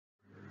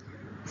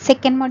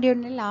Second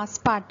മൊഡ്യൂളിൻ്റെ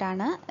last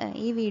പാർട്ടാണ്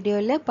ഈ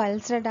വീഡിയോയിൽ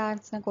പൾസ്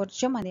റഡാർസിനെ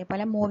കുറിച്ചും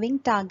അതേപോലെ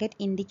മൂവിംഗ് ടാർഗറ്റ്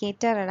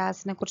ഇൻഡിക്കേറ്റർ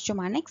റഡാർസിനെ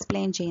കുറിച്ചുമാണ്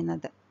എക്സ്പ്ലെയിൻ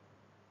ചെയ്യുന്നത്.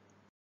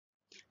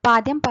 അപ്പോൾ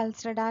ആദ്യം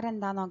പൾസ് റഡാർ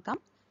എന്താണെന്ന് നോക്കാം.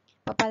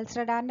 അപ്പോൾ പൾസ്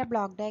റഡാറിൻ്റെ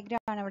ബ്ലോക്ക്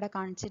ഡയഗ്രാം ആണ് ഇവിടെ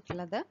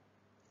കാണിച്ചിട്ടുള്ളത്.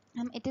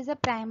 It is a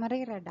primary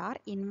radar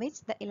in which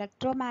the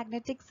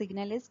electromagnetic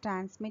signal is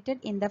transmitted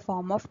in the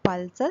form of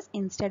pulses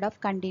instead of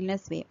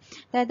continuous wave.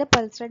 അതായത്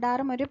പൾസ്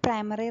റഡാറും ഒരു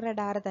പ്രൈമറി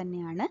റഡാർ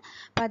തന്നെയാണ്.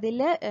 അപ്പോൾ അതിൽ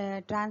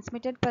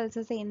ട്രാൻസ്മിറ്റഡ്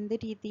പൾസസ് എന്ത്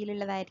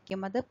രീതിയിലുള്ളതായിരിക്കും?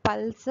 അത്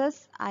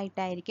പൾസസ്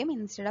ആയിട്ടായിരിക്കും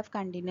ഇൻസ്റ്റെഡ് ഓഫ്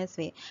കണ്ടിന്യൂസ്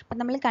വേവ്. അപ്പോൾ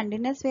നമ്മൾ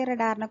കണ്ടിന്യൂസ് വേവ്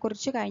റഡാറിനെ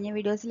കുറിച്ച് കഴിഞ്ഞ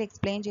വീഡിയോസിൽ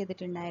എക്സ്പ്ലെയിൻ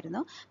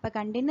ചെയ്തിട്ടുണ്ടായിരുന്നു. അപ്പോൾ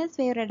കണ്ടിന്യൂസ്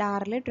വേവ്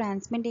റഡാറിൽ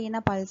ട്രാൻസ്മിറ്റ്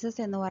ചെയ്യുന്ന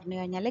പൾസസ് എന്ന് പറഞ്ഞു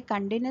കഴിഞ്ഞാൽ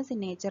കണ്ടിന്യൂസ്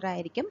ഇൻ നേച്ചർ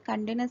ആയിരിക്കും.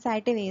 കണ്ടിന്യൂസ്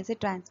ആയിട്ട്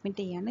വേവ്സ്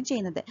ട്രാൻസ്മിറ്റ് ചെയ്യുകയാണ്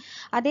ചെയ്യുന്നത്.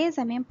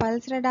 അതേസമയം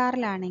പൾസ്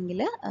റഡാറിലാണെങ്കിൽ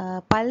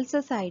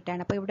പൾസസ്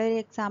ആയിട്ടാണ്. അപ്പോൾ ഇവിടെ ഒരു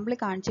എക്സാമ്പിൾ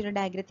കാണിച്ചിട്ടുണ്ട്,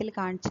 ഡയഗ്രത്തിൽ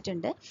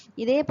കാണിച്ചിട്ടുണ്ട്.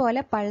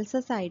 ഇതേപോലെ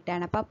പൾസസ്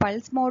ആയിട്ടാണ്. അപ്പോൾ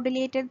പൾസ്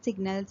മോഡുലേറ്റഡ്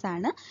സിഗ്നൽസ്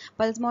ആണ്.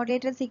 പൾസ്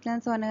മോഡുലേറ്റഡ്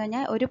സിഗ്നൽസ് പറഞ്ഞു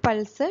കഴിഞ്ഞാൽ ഒരു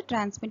പൾസ്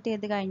ട്രാൻസ്മിറ്റ്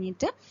ചെയ്ത്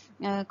കഴിഞ്ഞിട്ട്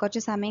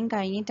കുറച്ച് സമയം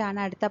കഴിഞ്ഞിട്ടാണ്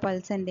അടുത്ത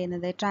പൾസ് എന്ത്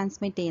ചെയ്യുന്നത്,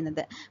 ട്രാൻസ്മിറ്റ്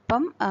ചെയ്യുന്നത്.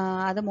 അപ്പം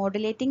അത്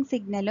മോഡുലേറ്റിംഗ്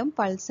സിഗ്നലും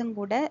പൾസും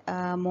കൂടെ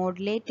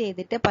മോഡുലേറ്റ്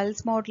ചെയ്തിട്ട്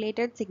പൾസ്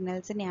മോഡുലേറ്റഡ്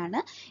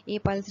സിഗ്നൽസിനെയാണ് ഈ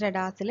പൾസ്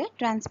റഡാർസിൽ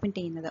ട്രാൻസ്മിറ്റ്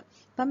ചെയ്യുന്നത്.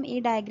 അപ്പം ഈ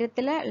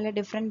ഡയഗ്രത്തിൽ ഉള്ള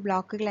ഡിഫറെൻറ്റ്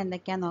ബ്ലോക്കുകൾ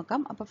എന്തൊക്കെയാണെന്ന്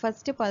നോക്കാം. അപ്പോൾ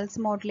ഫസ്റ്റ് പൾസ്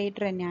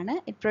മോഡുലേറ്റർ തന്നെയാണ്.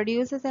 It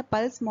produces A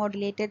pulse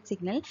modulated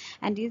signal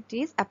and it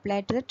is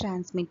applied to the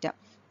transmitter.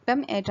 ഇപ്പം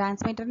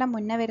ട്രാൻസ്മിറ്ററിൻ്റെ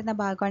മുന്നേ വരുന്ന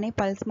ഭാഗമാണ് ഈ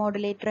പൾസ്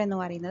മോഡുലേറ്റർ എന്ന്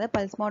പറയുന്നത്.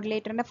 പൾസ്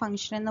മോഡുലേറ്ററിൻ്റെ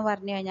ഫംഗ്ഷൻ എന്ന്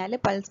പറഞ്ഞു കഴിഞ്ഞാൽ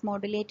പൾസ്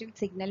മോഡുലേറ്റഡ്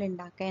സിഗ്നൽ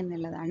ഉണ്ടാക്കുക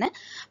എന്നുള്ളതാണ്.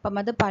 അപ്പം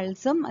അത്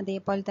പൾസും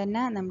അതേപോലെ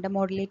തന്നെ നമ്മുടെ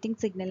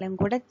മോഡുലേറ്റിംഗ് സിഗ്നലും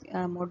കൂടെ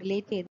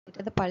മോഡുലേറ്റ് ചെയ്തിട്ട്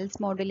അത് പൾസ്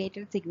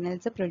മോഡുലേറ്റഡ്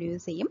സിഗ്നൽസ്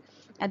പ്രൊഡ്യൂസ് ചെയ്യും.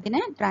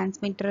 അതിനെ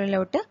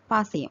ട്രാൻസ്മിറ്ററിലോട്ട്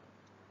പാസ് ചെയ്യും.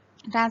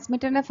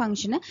 ട്രാൻസ്മിറ്ററിന്റെ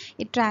function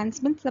it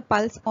transmits the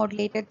pulse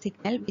modulated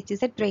signal which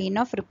is A train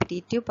of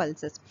repetitive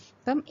pulses.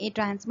 അപ്പം ഈ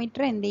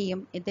ട്രാൻസ്മിറ്റർ എന്ത്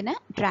ചെയ്യും? ഇതിനെ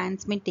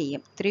ട്രാൻസ്മിറ്റ്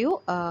ചെയ്യും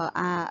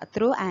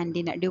ത്രൂ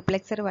ആൻറ്റിന,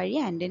 ഡ്യൂപ്ലെക്സർ വഴി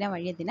ആൻറ്റിന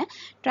വഴി ഇതിനെ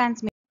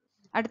ട്രാൻസ്മിറ്റ്.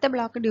 അടുത്ത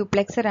ബ്ലോക്ക്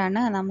ഡ്യൂപ്ലെക്സർ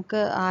ആണ്. നമുക്ക്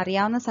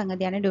അറിയാവുന്ന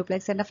സംഗതിയാണ്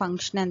ഡ്യൂപ്ലെക്സറിന്റെ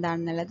ഫംഗ്ഷൻ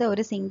എന്താണെന്നുള്ളത്.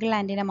 ഒരു സിംഗിൾ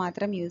ആൻറ്റിന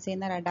മാത്രം യൂസ്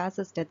ചെയ്യുന്ന റഡാർ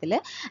സിസ്റ്റത്തിൽ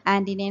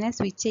ആൻറ്റിനെ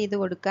സ്വിച്ച് ചെയ്ത്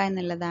കൊടുക്കുക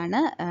എന്നുള്ളതാണ്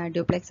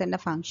ഡ്യൂപ്ലെക്സറിന്റെ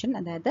ഫംഗ്ഷൻ.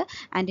 അതായത്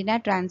antenna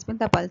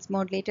transmit the pulse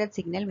modulated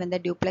signal when the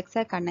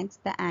ഡ്യൂപ്ലെക്സർ connects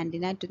the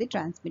antenna to the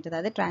transmitter.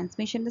 അതായത്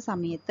ട്രാൻസ്മിഷന്റെ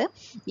സമയത്ത്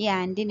ഈ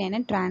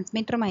ആൻറ്റിനെ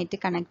ട്രാൻസ്മിറ്ററുമായിട്ട്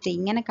കണക്ട് ചെയ്യും.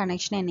 ഇങ്ങനെ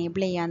കണക്ഷൻ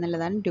എനേബിൾ ചെയ്യുക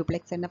എന്നുള്ളതാണ്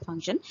ഡ്യൂപ്ലെക്സറിന്റെ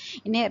ഫംഗ്ഷൻ.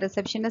 ഇനി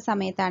റിസപ്ഷന്റെ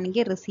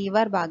സമയത്താണെങ്കിൽ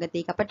റിസീവർ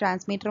ഭാഗത്തേക്ക്, അപ്പോൾ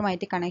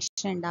ട്രാൻസ്മിറ്ററുമായിട്ട്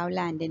കണക്ഷൻ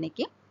ഉണ്ടാവില്ല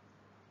ആൻറ്റിനയ്ക്ക്.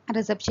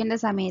 റിസപ്ഷൻ്റെ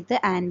സമയത്ത്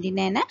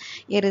ആൻറ്റിനെ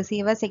ഈ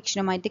റിസീവർ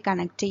സെക്ഷനുമായിട്ട്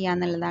കണക്ട് ചെയ്യുക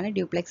എന്നുള്ളതാണ്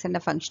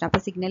ഡ്യൂപ്ലെക്സറിൻ്റെ ഫംഗ്ഷൻ.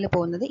 അപ്പോൾ സിഗ്നൽ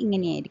പോകുന്നത്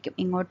ഇങ്ങനെയായിരിക്കും,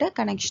 ഇങ്ങോട്ട്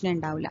കണക്ഷൻ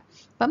ഉണ്ടാവില്ല.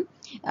 അപ്പം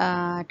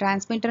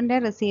ട്രാൻസ്മിറ്ററിൻ്റെ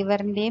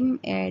റിസീവറിൻ്റെയും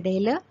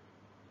ഇടയിൽ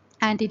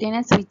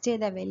ആൻറ്റിനെ സ്വിച്ച്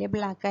ചെയ്ത്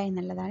അവൈലബിൾ ആക്കുക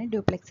എന്നുള്ളതാണ്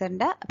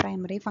ഡ്യൂപ്ലെക്സറിൻ്റെ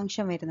പ്രൈമറി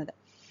ഫംഗ്ഷൻ വരുന്നത്.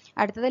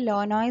 അടുത്തത് ലോ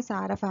നോയ്സ്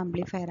RF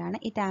ആംപ്ലിഫയർ ആണ്.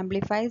 It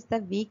amplifies the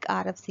week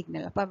RF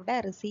signal. അപ്പോൾ ഇവിടെ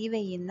റിസീവ്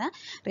ചെയ്യുന്ന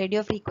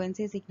റേഡിയോ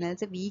ഫ്രീക്വൻസി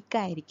സിഗ്നൽസ് വീക്ക്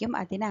ആയിരിക്കും,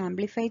 അതിനെ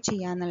ആംപ്ലിഫൈ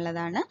ചെയ്യുക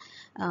എന്നുള്ളതാണ്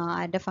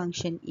അതിൻ്റെ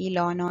ഫംഗ്ഷൻ, ഈ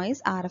law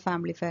noise RF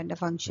ആംപ്ലിഫയറിൻ്റെ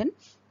function.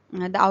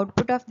 The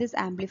output of this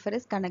amplifier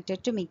is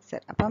connected to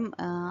mixer. അപ്പം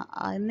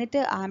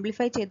എന്നിട്ട്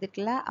ആംപ്ലിഫൈ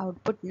ചെയ്തിട്ടുള്ള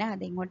ഔട്ട്പുട്ടിനെ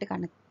അത് ഇങ്ങോട്ട്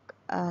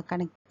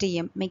കണക്ട്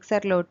ചെയ്യും,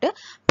 മിക്സറിലോട്ട്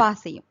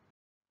പാസ് ചെയ്യും.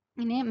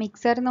 ഇനി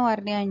മിക്സർ എന്ന്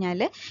പറഞ്ഞു കഴിഞ്ഞാൽ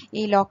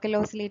ഈ ലോക്കൽ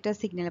ഓസിലേറ്റർ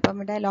സിഗ്നൽ. അപ്പം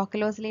ഇവിടെ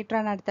ലോക്കൽ ഓസിലേറ്റർ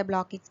ആണ് അടുത്ത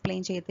ബ്ലോക്ക്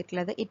എക്സ്പ്ലെയിൻ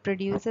ചെയ്തിട്ടുള്ളത്. It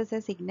produces A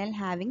signal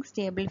having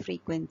stable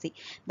frequency.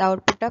 The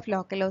output of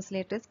local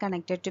oscillator is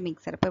connected to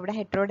mixer. അപ്പോൾ ഇവിടെ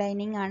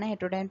ഹെട്രോഡൈനിങ് ആണ്,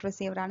 ഹെട്രോഡൈൻ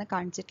റിസീവർ ആണ്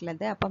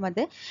കാണിച്ചിട്ടുള്ളത്. അപ്പം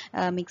അത്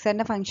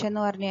മിക്സറിൻ്റെ ഫംഗ്ഷൻ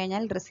എന്ന് പറഞ്ഞു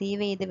കഴിഞ്ഞാൽ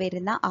റിസീവ് ചെയ്ത്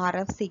വരുന്ന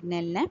RF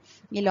സിഗ്നലിനെ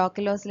ഈ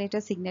ലോക്കൽ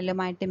ഓസിലേറ്റർ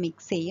സിഗ്നലുമായിട്ട്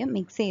മിക്സ് ചെയ്യും.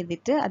 മിക്സ്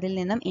ചെയ്തിട്ട് അതിൽ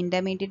നിന്നും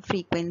ഇൻ്റർമീഡിയറ്റ്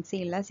ഫ്രീക്വൻസി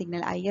ഉള്ള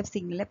സിഗ്നൽ IF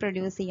സിഗ്നൽ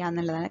പ്രൊഡ്യൂസ് ചെയ്യുക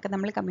എന്നുള്ളതാണ്. ഒക്കെ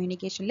നമ്മൾ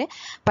കമ്മ്യൂണിക്കേഷനിൽ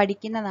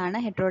പഠിക്കുന്നതാണ്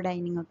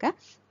ഹെട്രോഡൈനിങ് ഒക്കെ.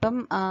 അപ്പം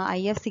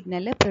IF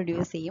സിഗ്നൽ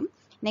പ്രൊഡ്യൂസ് ചെയ്യും.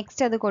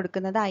 നെക്സ്റ്റ് അത്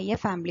കൊടുക്കുന്നത്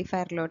IF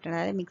ആംപ്ലിഫയറിലോട്ടാണ്.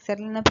 അതായത്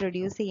മിക്സറിൽ നിന്ന്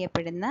പ്രൊഡ്യൂസ്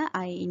ചെയ്യപ്പെടുന്ന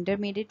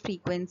ഇൻ്റർമീഡിയറ്റ്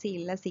ഫ്രീക്വൻസി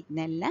ഉള്ള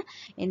സിഗ്നലിനെ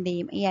എന്ത്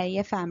ചെയ്യും? ഈ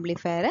IF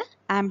ആംപ്ലിഫയർ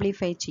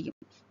ആംപ്ലിഫൈ ചെയ്യും.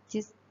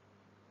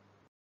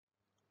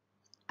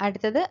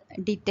 അടുത്തത്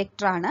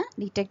ഡിറ്റക്ടർ ആണ്.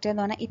 ഡിറ്റക്ടർ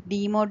എന്ന് പറഞ്ഞാൽ ഇറ്റ്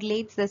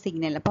ഡീമോഡുലേറ്റ്സ് ദ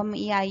സിഗ്നൽ. അപ്പം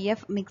ഈ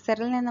IF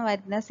മിക്സറിൽ നിന്ന്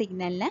വരുന്ന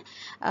സിഗ്നലിനെ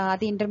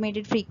അത്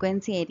ഇൻ്റർമീഡിയറ്റ്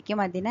ഫ്രീക്വൻസി ആയിരിക്കും,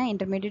 അതിനെ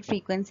ഇൻ്റർമീഡിയറ്റ്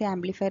ഫ്രീക്വൻസി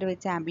ആംപ്ലിഫയർ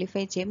വെച്ച്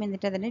ആംപ്ലിഫൈ ചെയ്യും.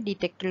 എന്നിട്ട് അതിനെ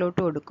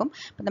ഡിറ്റക്ടറിലോട്ട് കൊടുക്കും.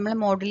 അപ്പം നമ്മൾ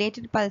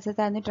മോഡുലേറ്റഡ്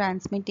പൾസസ് ആണ്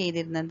ട്രാൻസ്മിറ്റ്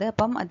ചെയ്തിരുന്നത്.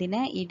 അപ്പം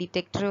അതിനെ ഈ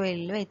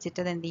ഡിറ്റക്ടറിൽ വെച്ചിട്ട്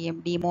അത് എന്ത് ചെയ്യും?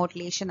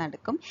 ഡീമോഡുലേഷൻ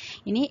നടക്കും.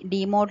 ഇനി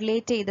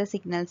ഡീമോഡുലേറ്റ് ചെയ്ത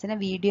സിഗ്നൽസിനെ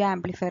വീഡിയോ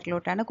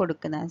ആംപ്ലിഫയറിലോട്ടാണ്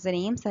കൊടുക്കുന്നത്. So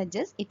name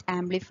suggest it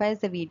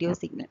amplifies the video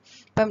signal.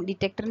 അപ്പം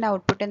ഡിറ്റക്ടറിൻ്റെ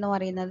ഔട്ട്പുട്ട് എന്ന്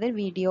പറയുന്നത്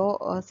വീഡിയോ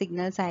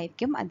സിഗ്നൽസ്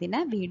ആയിരിക്കും, അതിനെ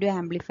വീഡിയോ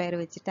ആംപ്ലിഫയർ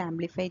വെച്ചിട്ട്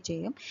ആംപ്ലിഫൈ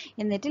ചെയ്യും.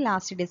 എന്നിട്ട്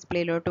ലാസ്റ്റ്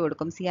ഡിസ്പ്ലേയിലോട്ട്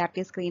കൊടുക്കും.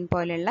 CRT സ്ക്രീൻ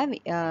പോലെയുള്ള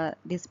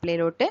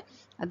ഡിസ്പ്ലേയിലോട്ട്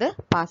അത്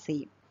പാസ്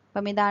ചെയ്യും.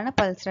 അപ്പം ഇതാണ്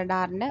പൾസ്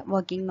റഡാറിൻ്റെ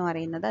വർക്കിംഗ് എന്ന്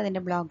പറയുന്നത്.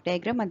 അതിൻ്റെ ബ്ലോക്ക്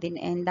ഡയഗ്രാം,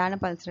 അതിന് എന്താണ്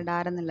പൾസ്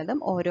റഡാർ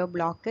എന്നുള്ളതും ഓരോ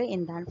ബ്ലോക്ക്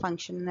എന്താണ്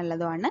ഫംഗ്ഷൻ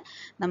എന്നുള്ളതുമാണ്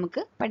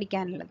നമുക്ക്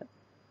പഠിക്കാനുള്ളത്.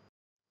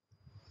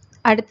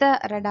 അടുത്ത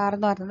റഡാർ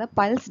എന്ന് പറയുന്നത്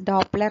പൾസ്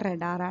ഡോപ്ലർ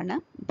റഡാർ ആണ്.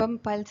 അപ്പം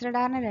പൾസ്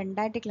റഡാറിനെ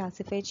രണ്ടായിട്ട്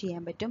ക്ലാസിഫൈ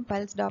ചെയ്യാൻ പറ്റും.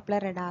 പൾസ് ഡോപ്ലർ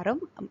റഡാറും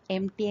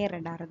MTA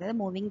റഡാർ, അതായത്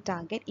മൂവിങ്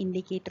ടാർഗറ്റ്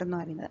ഇൻഡിക്കേറ്റർ എന്ന്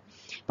പറയുന്നത്.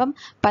 അപ്പം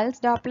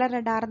പൾസ് ഡോപ്ലർ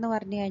റഡാർ എന്ന്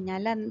പറഞ്ഞു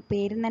കഴിഞ്ഞാൽ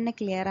പേരിൽ തന്നെ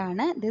ക്ലിയർ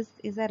ആണ്. This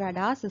is A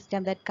radar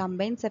system that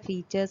combines the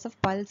features of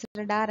pulse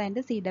radar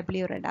and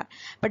CW radar.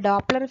 അപ്പോൾ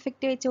ഡോപ്ലർ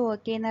ഇഫക്റ്റ് വെച്ച്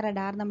വർക്ക് ചെയ്യുന്ന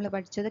റഡാർ നമ്മൾ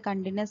പഠിച്ചത്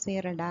കണ്ടിന്യൂസ്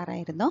വേവ് റഡാർ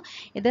ആയിരുന്നു.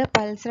 ഇത്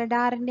പൾസ്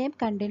റഡാറിൻ്റെയും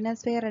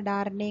കണ്ടിന്യൂസ് വേവ്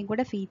റഡാറിൻ്റെയും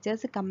കൂടെ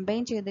ഫീച്ചേഴ്സ്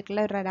കമ്പൈൻ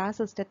ചെയ്തിട്ടുള്ള ഒരു റഡാർ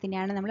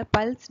സിസ്റ്റത്തിനെയാണ് നമ്മൾ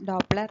പൾസ്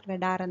ഡോപ്ലർ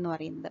റഡാർ എന്ന്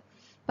പറയുന്നത്.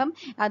 അപ്പം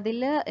അതിൽ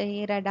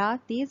ഈ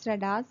these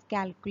radars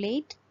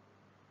calculate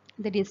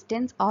the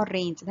distance or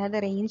range, അതായത്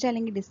റേഞ്ച്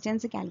അല്ലെങ്കിൽ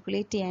ഡിസ്റ്റൻസ്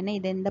കാൽക്കുലേറ്റ് ചെയ്യാൻ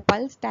ഇതെന്ത്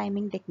പൾസ്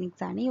ടൈമിംഗ്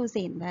ടെക്നിക്സ് ആണ് യൂസ്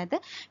ചെയ്യുന്നത്. അതായത്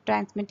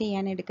ട്രാൻസ്മിറ്റ്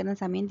ചെയ്യാൻ എടുക്കുന്ന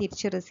സമയം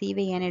തിരിച്ച് റിസീവ്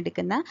ചെയ്യാൻ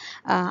എടുക്കുന്ന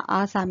ആ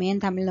സമയം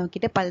തമ്മിൽ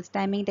നോക്കിയിട്ട് പൾസ്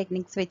ടൈമിംഗ്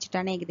ടെക്നിക്സ്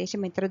വെച്ചിട്ടാണ്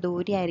ഏകദേശം എത്ര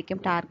ദൂരെയായിരിക്കും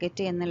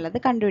ടാർഗറ്റ് എന്നുള്ളത്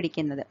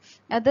കണ്ടുപിടിക്കുന്നത്.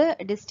 അത്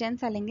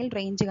ഡിസ്റ്റൻസ് അല്ലെങ്കിൽ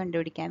റേഞ്ച്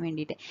കണ്ടുപിടിക്കാൻ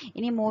വേണ്ടിയിട്ട്.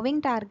 ഇനി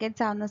മൂവിങ്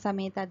ടാർഗറ്റ്സ് ആവുന്ന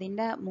സമയത്ത്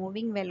അതിൻ്റെ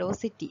മൂവിങ്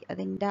വെലോസിറ്റി,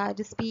 അതിൻ്റെ ആ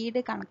ഒരു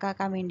സ്പീഡ്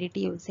കണക്കാക്കാൻ വേണ്ടിയിട്ട്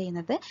യൂസ്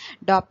ചെയ്യുന്നത്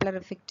ഡോപ്ലർ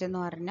ഇഫക്റ്റ്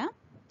എന്ന് പറഞ്ഞ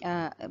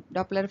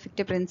ഡോപ്ലർ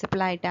ഇഫക്റ്റ്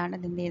പ്രിൻസിപ്പിൾ ആയിട്ടാണ്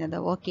ഇത് എന്ത് ചെയ്യുന്നത്,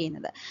 വർക്ക്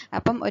ചെയ്യുന്നത്.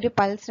 അപ്പം ഒരു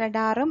പൾസ്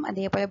റഡാറും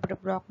അതേപോലെ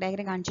ബ്ലോക്ക്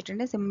ഡയഗ്രം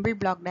കാണിച്ചിട്ടുണ്ട്. സിമ്പിൾ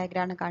ബ്ലോക്ക്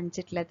ഡയഗ്രാണ്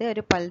കാണിച്ചിട്ടുള്ളത്.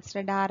 ഒരു പൾസ്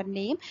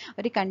റഡാറിൻ്റെയും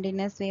ഒരു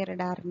കണ്ടിന്യൂസ് വേവ്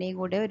റഡാറിൻ്റെയും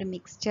കൂടെ ഒരു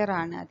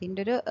മിക്സ്ചറാണ്,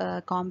 അതിൻ്റെ ഒരു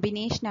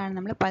കോമ്പിനേഷനാണ്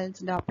നമ്മൾ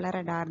പൾസ് ഡോപ്ലർ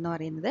റഡാർ എന്ന്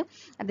പറയുന്നത്.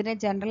 അതിൻ്റെ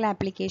ജനറൽ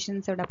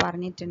ആപ്ലിക്കേഷൻസ് ഇവിടെ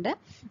പറഞ്ഞിട്ടുണ്ട്.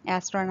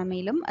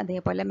 ആസ്ട്രോണമിയിലും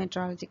അതേപോലെ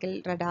മെട്രോളജിക്കൽ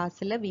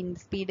റഡാർസിൽ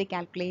വിൻഡ് സ്പീഡ്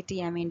കാൽക്കുലേറ്റ്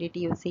ചെയ്യാൻ വേണ്ടിയിട്ട്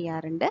യൂസ്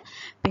ചെയ്യാറുണ്ട്.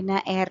 പിന്നെ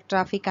air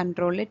traffic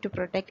control to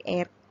protect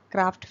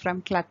aircraft from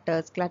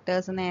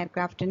clutters എന്ന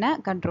എയർക്രാഫ്റ്റിനെ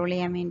കൺട്രോൾ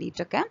ചെയ്യാൻ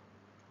വേണ്ടിയിട്ടൊക്കെ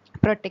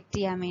പ്രൊട്ടക്റ്റ്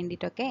ചെയ്യാൻ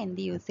വേണ്ടിയിട്ടൊക്കെ എന്ത്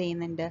യൂസ്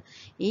ചെയ്യുന്നുണ്ട്,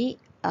 ഈ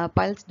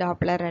പൾസ്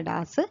ഡോപ്ലർ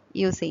റഡാർസ്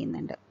യൂസ്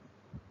ചെയ്യുന്നുണ്ട്.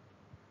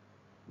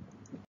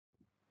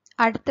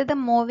 അടുത്തത്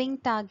മൂവിങ്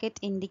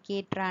ടാർഗറ്റ്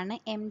ഇൻഡിക്കേറ്റർ ആണ്,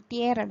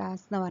 MTA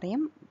റഡാർസ് എന്ന്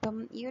പറയും. ഇപ്പം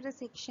ഈ ഒരു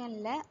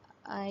സെക്ഷനിൽ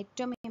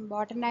ഏറ്റവും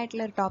ഇമ്പോർട്ടൻ്റ്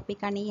ആയിട്ടുള്ള ഒരു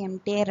ടോപ്പിക്കാണ് ഈ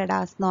MTA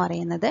റഡാർസ് എന്ന്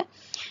പറയുന്നത്.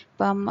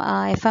 ഇപ്പം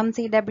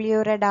FMCW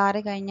റഡാർ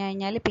കഴിഞ്ഞ്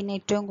കഴിഞ്ഞാൽ പിന്നെ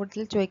ഏറ്റവും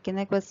കൂടുതൽ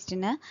ചോദിക്കുന്ന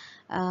ക്വസ്റ്റിന്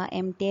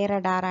MTA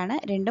റഡാറാണ്.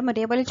 രണ്ടും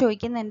ഒരേപോലെ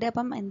ചോദിക്കുന്നുണ്ട്.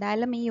 അപ്പം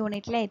എന്തായാലും ഈ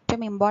യൂണിറ്റിലെ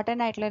ഏറ്റവും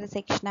ഇമ്പോർട്ടൻ്റ് ആയിട്ടുള്ള ഒരു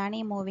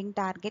സെക്ഷനാണ് ഈ മൂവിങ്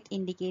ടാർഗറ്റ്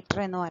ഇൻഡിക്കേറ്റർ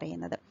എന്ന്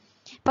പറയുന്നത്.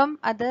 അപ്പം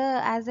അത്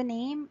as A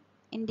name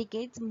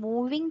indicates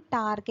moving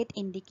target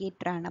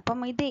indicator ആണ്.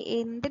 അപ്പം ഇത്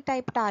എന്ത്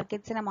ടൈപ്പ്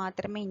ടാർഗറ്റ്സിനെ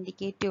മാത്രമേ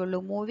ഇൻഡിക്കേറ്റ് ചെയ്യുള്ളൂ,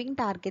 മൂവിങ്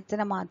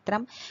ടാർഗറ്റ്സിനെ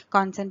മാത്രം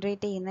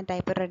കോൺസെൻട്രേറ്റ് ചെയ്യുന്ന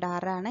ടൈപ്പ്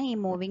റഡാറാണ് ഈ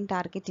മൂവിങ്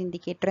ടാർഗറ്റ്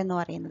ഇൻഡിക്കേറ്റർ എന്ന്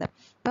പറയുന്നത്.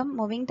 അപ്പം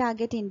moving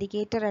target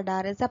indicator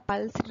radar is A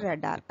pulsed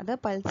radar. അത്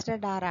പൾസ്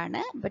റഡാർ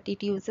ആണ്, but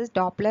it uses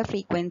Doppler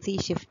frequency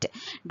shift.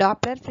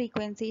 Doppler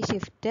frequency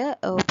shift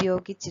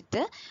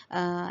ഉപയോഗിച്ചിട്ട്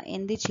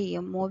എന്ത്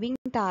ചെയ്യും,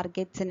 മൂവിങ്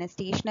ടാർഗറ്റ്സിനെ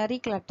സ്റ്റേഷനറി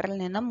ക്ലട്ടറിൽ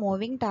നിന്നും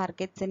മൂവിങ്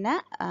ടാർഗറ്റ്സിനെ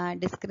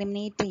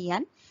ഡിസ്ക്രിമിനേറ്റ്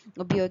ചെയ്യാൻ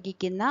ഉപയോഗിക്കുന്ന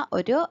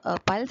ഒരു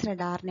പൾസ്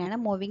റഡാറിനെയാണ്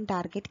മൂവിങ്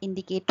ടാർഗറ്റ്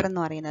ഇൻഡിക്കേറ്റർ എന്ന്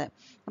പറയുന്നത്.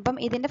 അപ്പം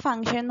ഇതിന്റെ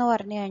ഫംഗ്ഷൻ എന്ന്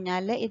പറഞ്ഞു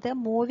കഴിഞ്ഞാൽ ഇത്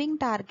മൂവിങ്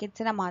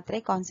ടാർഗറ്റ്സിനെ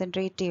മാത്രമേ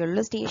കോൺസെൻട്രേറ്റ്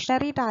ചെയ്യുള്ളൂ.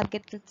 സ്റ്റേഷനറി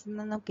ടാർഗറ്റ്സിൽ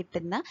നിന്നും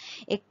കിട്ടുന്ന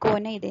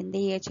എക്കോനെ ഇത് എന്ത്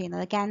ചെയ്യുക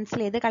ചെയ്യുന്നത്,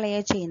 ക്യാൻസൽ ചെയ്ത്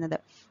കളയുക ചെയ്യുന്നത്.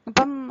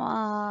 അപ്പം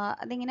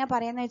അതിങ്ങനെ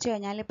പറയാന്ന് വെച്ച്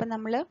കഴിഞ്ഞാൽ ഇപ്പം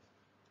നമ്മൾ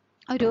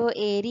ഒരു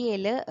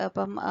ഏരിയയിൽ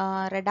ഇപ്പം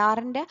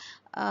റഡാറിൻ്റെ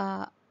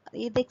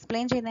ഇത്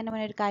എക്സ്പ്ലെയിൻ ചെയ്യുന്നതിന്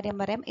മുന്നേ ഒരു കാര്യം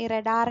പറയാം. ഈ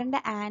റഡാറിൻ്റെ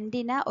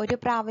ആൻറ്റിന ഒരു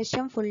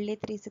പ്രാവശ്യം ഫുള്ളി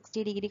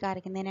 360 ഡിഗ്രി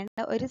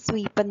കറങ്ങുന്നതിനാണ് ഒരു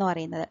സ്വീപ്പ് എന്ന്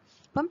പറയുന്നത്.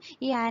 അപ്പം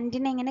ഈ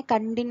ആൻറ്റിന ഇങ്ങനെ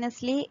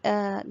കണ്ടിന്യൂസ്ലി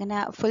ഇങ്ങനെ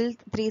ഫുൾ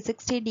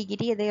 360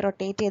 ഡിഗ്രി ഇത്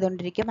റൊട്ടേറ്റ്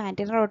ചെയ്തുകൊണ്ടിരിക്കും.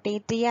 ആൻറ്റിന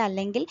റൊട്ടേറ്റ് ചെയ്യുക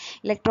അല്ലെങ്കിൽ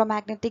ഇലക്ട്രോ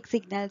മാഗ്നറ്റിക്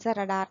സിഗ്നൽസ്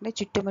റഡാറിൻ്റെ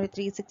ചുറ്റും ഒരു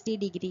 360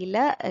 ഡിഗ്രിയിൽ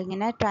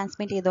ഇങ്ങനെ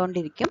ട്രാൻസ്മിറ്റ്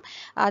ചെയ്തുകൊണ്ടിരിക്കും.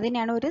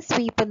 അതിനാണ് ഒരു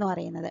സ്വീപ്പ് എന്ന്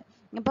പറയുന്നത്.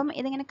 അപ്പം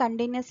ഇതിങ്ങനെ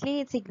കണ്ടിന്യൂസ്ലി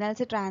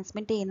സിഗ്നൽസ്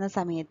ട്രാൻസ്മിറ്റ് ചെയ്യുന്ന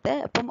സമയത്ത്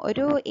ഇപ്പം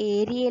ഒരു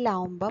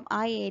ഏരിയയിലാവുമ്പം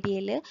ആ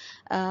ഏരിയയിൽ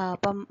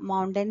ഇപ്പം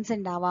മൗണ്ടൻസ്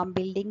ഉണ്ടാവാം,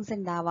 ബിൽഡിങ്സ്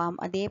ഉണ്ടാവാം,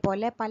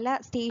 അതേപോലെ പല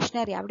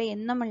സ്റ്റേഷനറി അവിടെ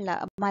എന്നുമുള്ള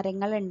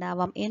മരങ്ങൾ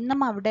ഉണ്ടാവാം,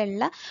 എന്നും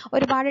അവിടെയുള്ള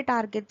ഒരുപാട്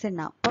ടാർഗറ്റ്സ്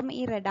ഉണ്ടാവും. അപ്പം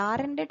ഈ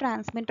റഡാറിൻ്റെ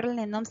ട്രാൻസ്മിറ്ററിൽ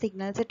നിന്നും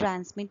സിഗ്നൽസ്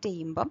ട്രാൻസ്മിറ്റ്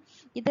ചെയ്യുമ്പം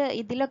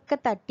ഇതിലൊക്കെ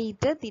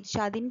തട്ടിയിട്ട് തിരിച്ച്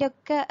അതിൻ്റെ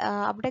ഒക്കെ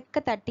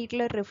അവിടെയൊക്കെ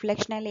തട്ടിയിട്ടുള്ള ഒരു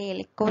റിഫ്ലക്ഷൻ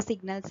അല്ലെങ്കിൽ എക്കോ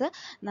സിഗ്നൽസ്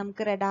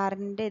നമുക്ക്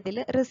റഡാറിൻ്റെ ഇതിൽ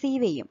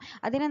റിസീവ് ചെയ്യും.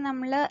 അതിനെ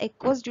നമ്മൾ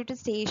echoes due to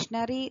stationery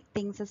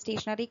things,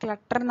 stationery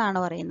clutter എന്നാണ്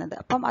പറയുന്നത്.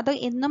 അപ്പം അത്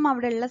എന്നും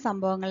അവിടെയുള്ള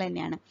സംഭവങ്ങൾ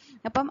തന്നെയാണ്.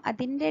 അപ്പം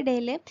അതിൻ്റെ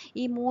ഇടയിൽ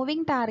ഈ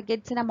മൂവിങ്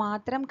ടാർഗറ്റ്സിനെ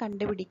മാത്രം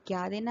കണ്ടുപിടിക്കുക,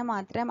 അതിനെ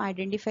മാത്രം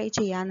ഐഡൻറ്റിഫൈ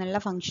ചെയ്യുക എന്നുള്ള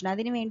ഫംഗ്ഷൻ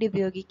അതിന് വേണ്ടി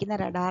ഉപയോഗിക്കുന്ന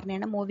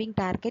റഡാറിനെയാണ് മൂവിങ്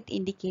ടാർഗറ്റ്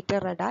ഇൻഡിക്കേറ്റർ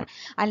റഡാർ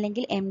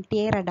അല്ലെങ്കിൽ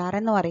MTA റഡാർ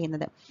എന്ന്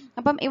പറയുന്നത്.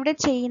 അപ്പം ഇവിടെ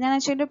ചെയ്യുന്നതെന്ന്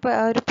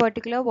വെച്ചാൽ ഒരു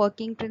പെർട്ടിക്കുലർ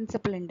വർക്കിംഗ്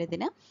പ്രിൻസിപ്പിൾ ഉണ്ട്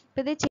ഇതിന്.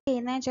 അപ്പോൾ ഇത്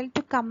ചെയ്യുന്നതെന്ന് വെച്ചാൽ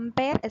to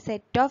compare A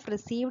set of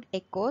received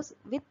echoes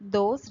with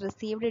those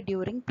received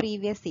during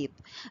previous sweep.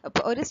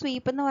 അപ്പോൾ ഒരു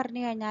സ്വീപ്പ് എന്ന്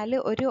പറഞ്ഞു കഴിഞ്ഞാൽ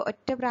ഒരു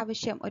ഒറ്റ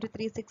പ്രാവശ്യം ഒരു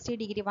 360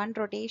 degree one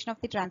rotation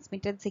of the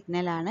transmitted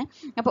signal ആണ്.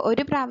 അപ്പോൾ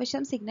ഒരു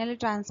പ്രാവശ്യം സിഗ്നൽ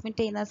ട്രാൻസ്മിറ്റ്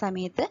ചെയ്യുന്ന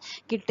സമയത്ത്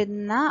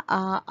കിട്ടുന്ന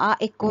ആ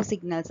എക്കോ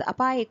സിഗ്നൽസ്,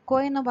 അപ്പോൾ ആ എക്കോ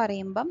എന്ന്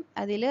പറയുമ്പം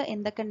അതിൽ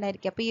എന്തൊക്കെ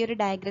ഉണ്ടായിരിക്കും, അപ്പോൾ ഈ ഒരു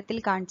ഡയഗ്രത്തിൽ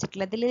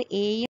കാണിച്ചിട്ടുള്ള അതിൽ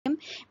എയും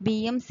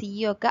ബിയും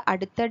സിയും ഒക്കെ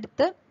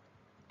അടുത്തടുത്ത്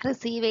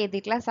റിസീവ്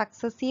ചെയ്തിട്ടുള്ള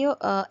സക്സസീവ്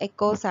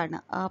എക്കോസ് ആണ്.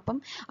 അപ്പം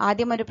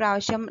ആദ്യം ഒരു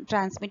പ്രാവശ്യം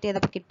ട്രാൻസ്മിറ്റ്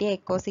ചെയ്തപ്പോൾ കിട്ടിയ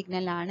എക്കോ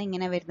സിഗ്നലാണ്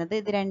ഇങ്ങനെ വരുന്നത്.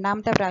 ഇത്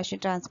രണ്ടാമത്തെ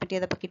പ്രാവശ്യം ട്രാൻസ്മിറ്റ്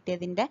ചെയ്തപ്പോൾ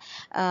കിട്ടിയതിൻ്റെ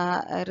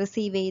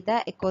റിസീവ് ചെയ്ത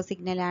എക്കോ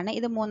സിഗ്നലാണ്.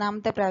 ഇത്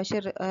മൂന്നാമത്തെ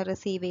പ്രാവശ്യം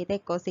റിസീവ് ചെയ്ത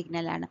എക്കോ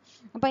സിഗ്നലാണ്.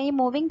 അപ്പോൾ ഈ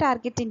മൂവിങ്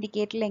ടാർഗറ്റ്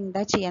ഇൻഡിക്കേറ്ററിൽ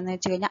എന്താ ചെയ്യാന്ന്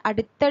വെച്ച് കഴിഞ്ഞാൽ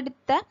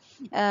അടുത്തടുത്ത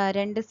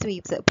രണ്ട്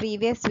സ്വീപ്സ്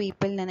പ്രീവിയസ്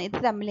സ്വീപ്പിൽ നിന്ന് ഇത്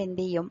തമ്മിൽ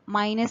എന്ത് ചെയ്യും?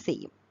 മൈനസ്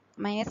ചെയ്യും.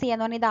 മൈനസ്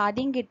ചെയ്യാന്ന് പറഞ്ഞാൽ ഇത്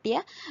ആദ്യം കിട്ടിയ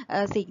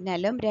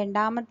സിഗ്നലും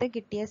രണ്ടാമത്തെ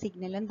കിട്ടിയ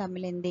സിഗ്നലും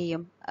തമ്മിൽ എന്ത്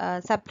ചെയ്യും?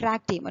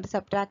 സബ്ട്രാക്ട് ചെയ്യും. ഒരു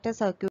സബ്ട്രാക്ടർ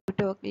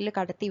സർക്യൂട്ടിൽ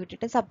കടത്തി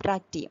വിട്ടിട്ട്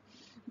സബ്ട്രാക്ട് ചെയ്യും.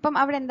 അപ്പം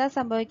അവിടെ എന്താ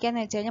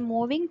സംഭവിക്കാന്ന് വെച്ച് കഴിഞ്ഞാൽ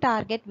moving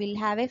target will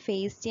have A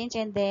phase change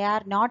and they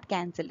are not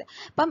cancelled.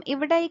 അപ്പം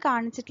ഇവിടെ ഈ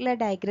കാണിച്ചിട്ടുള്ള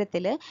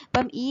ഡയഗ്രത്തിൽ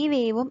ഇപ്പം ഈ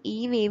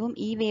വേവും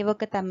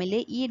ഒക്കെ തമ്മിൽ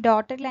ഈ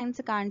ഡോട്ടഡ്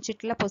ലൈൻസ്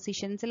കാണിച്ചിട്ടുള്ള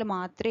പൊസിഷൻസിൽ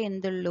മാത്രമേ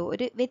എന്തുള്ളൂ?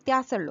 ഒരു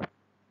വ്യത്യാസമുള്ളൂ.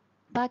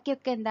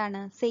 ബാക്കിയൊക്കെ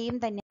എന്താണ്? സെയിം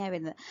തന്നെയാണ്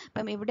വരുന്നത്.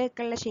 അപ്പം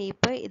ഇവിടെയൊക്കെയുള്ള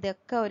ഷേപ്പ്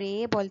ഇതൊക്കെ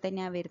ഒരേപോലെ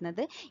തന്നെയാണ്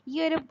വരുന്നത്. ഈ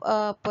ഒരു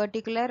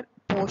പെർട്ടിക്കുലർ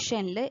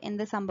പോർഷനിൽ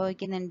എന്ത്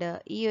സംഭവിക്കുന്നുണ്ട്?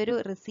 ഈ ഒരു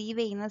റിസീവ്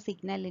ചെയ്യുന്ന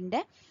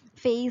സിഗ്നലിൻ്റെ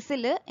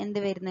ഫേസിൽ എന്ത്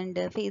വരുന്നുണ്ട്?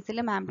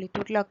 ഫേസിലും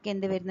ആംപ്ലിറ്റ്യൂഡിലൊക്കെ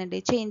എന്ത് വരുന്നുണ്ട്?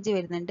 ചേഞ്ച്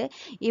വരുന്നുണ്ട്.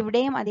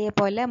 ഇവിടെയും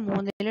അതേപോലെ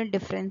മൂന്നിലും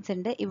ഡിഫറൻസ്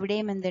ഉണ്ട്.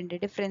 ഇവിടെയും എന്തുണ്ട്?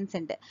 ഡിഫറൻസ്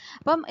ഉണ്ട്.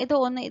 അപ്പം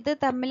ഇത്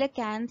തമ്മിൽ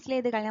ക്യാൻസൽ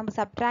ചെയ്ത് കഴിഞ്ഞാൽ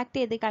സബ്ട്രാക്ട്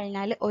ചെയ്ത്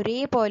കഴിഞ്ഞാൽ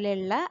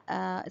ഒരേപോലെയുള്ള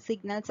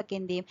സിഗ്നൽസ് ഒക്കെ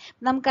എന്ത് ചെയ്യും?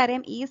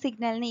 നമുക്കറിയാം ഈ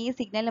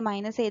സിഗ്നൽ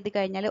മൈനസ് ചെയ്ത്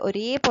കഴിഞ്ഞാൽ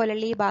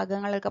ഒരേപോലെയുള്ള ഈ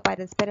ഭാഗങ്ങളൊക്കെ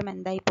പരസ്പരം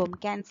എന്തായി പോകും?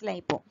 ക്യാൻസൽ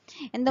ആയി പോകും.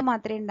 എന്ത്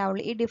മാത്രമേ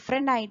ഉണ്ടാവുള്ളൂ? ഈ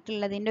ഡിഫറെൻ്റ്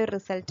ആയിട്ടുള്ളതിൻ്റെ ഒരു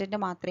റിസൾട്ടൻ്റ്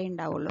മാത്രമേ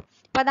ഉണ്ടാവുള്ളൂ.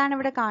 അപ്പോൾ അതാണ്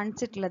ഇവിടെ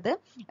കാണിച്ചിട്ടുള്ളത്.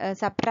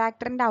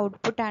 സബ്ട്രാക്ടറിൻ്റെ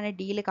ഔട്ട്പുട്ടാണ്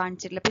ഡിയിൽ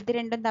കാണിച്ചിട്ടുള്ളത്. അപ്പോൾ ഇത്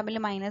രണ്ടും തമ്മിൽ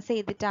മൈനസ്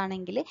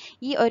ചെയ്തിട്ടാണെങ്കിൽ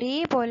ഈ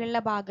ഒരേപോലെയുള്ള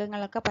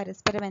ഭാഗങ്ങളൊക്കെ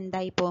പരസ്പരം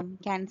എന്തായി പോകും?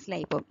 ക്യാൻസൽ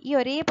ആയി പോകും. ഈ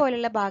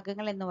ഒരേപോലെയുള്ള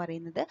ഭാഗങ്ങൾ എന്ന്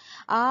പറയുന്നത്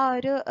ആ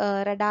ഒരു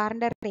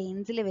റഡാറിൻ്റെ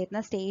റേഞ്ചിൽ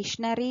വരുന്ന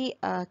സ്റ്റേഷനറി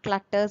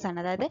ക്ലട്ടേഴ്സ് ആണ്.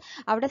 അതായത്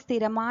അവിടെ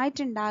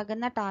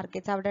സ്ഥിരമായിട്ടുണ്ടാകുന്ന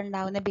ടാർഗറ്റ്സ്, അവിടെ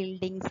ഉണ്ടാകുന്ന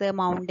ബിൽഡിങ്സ്,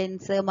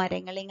 മൗണ്ടൻസ്,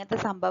 മരങ്ങൾ, ഇങ്ങനത്തെ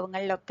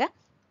സംഭവങ്ങളിലൊക്കെ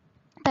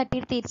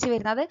തട്ടിയിട്ട് തിരിച്ചു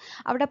വരുന്നത്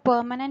അവിടെ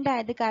പെർമനൻ്റ്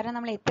ആയത് കാരണം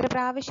നമ്മൾ എത്ര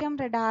പ്രാവശ്യം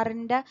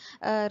റഡാറിൻ്റെ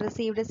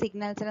റിസീവ്ഡ്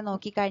സിഗ്നൽസിനെ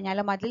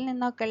നോക്കിക്കഴിഞ്ഞാലും അതിൽ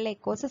നിന്നൊക്കെയുള്ള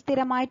എക്കോസ്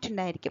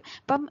സ്ഥിരമായിട്ടുണ്ടായിരിക്കും.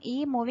 അപ്പം ഈ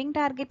മൂവിങ്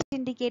ടാർഗറ്റ്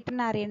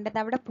ഇൻഡിക്കേറ്ററിന് അറിയേണ്ടത്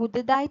അവിടെ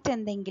പുതുതായിട്ട്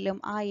എന്തെങ്കിലും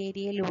ആ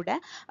ഏരിയയിലൂടെ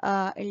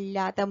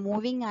ഇല്ലാത്ത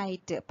മൂവിങ്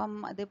ആയിട്ട്, ഇപ്പം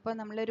അതിപ്പോൾ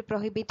നമ്മളൊരു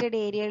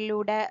പ്രൊഹിബിറ്റഡ്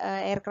ഏരിയയിലൂടെ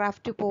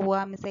എയർക്രാഫ്റ്റ്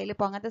പോവുക, മിസൈൽ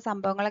പോകുക, അങ്ങനത്തെ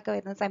സംഭവങ്ങളൊക്കെ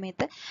വരുന്ന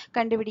സമയത്ത്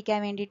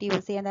കണ്ടുപിടിക്കാൻ വേണ്ടിയിട്ട്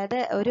യൂസ് ചെയ്യുക. അതായത്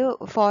ഒരു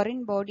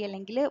ഫോറിൻ ബോഡി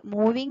അല്ലെങ്കിൽ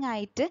മൂവിങ്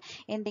ആയിട്ട്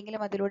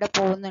എന്തെങ്കിലും അതിലൂടെ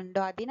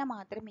പോകുന്നുണ്ടോ അതിനെ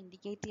മാത്രം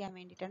ഇൻഡിക്കേറ്റ് ചെയ്യാൻ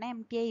വേണ്ടിയിട്ടാണ്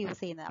MTI യൂസ്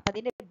ചെയ്യുന്നത്. അപ്പോൾ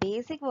അതിൻ്റെ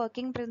ബേസിക്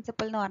വർക്കിംഗ്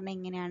പ്രിൻസിപ്പിൾ എന്ന് പറഞ്ഞാൽ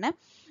ഇങ്ങനെയാണ്: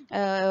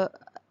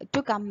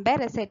 to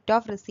compare A set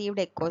of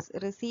received echoes,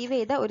 receive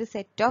ചെയ്ത ഒരു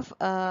സെറ്റ് ഓഫ്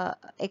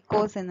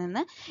എക്കോസിൽ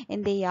നിന്ന്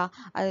എന്ത്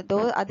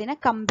ചെയ്യുക? അതിനെ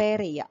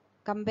കമ്പയർ ചെയ്യുക.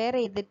 കമ്പയർ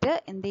ചെയ്തിട്ട്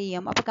എന്ത്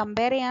ചെയ്യും? അപ്പോൾ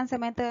കമ്പയർ ചെയ്യാൻ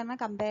സമയത്ത്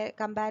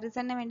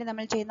കമ്പാരിസണിന് വേണ്ടി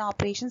നമ്മൾ ചെയ്യുന്ന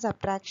ഓപ്പറേഷൻ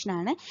സബ്ട്രാക്ഷൻ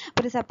ആണ്.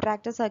 അപ്പോൾ ഒരു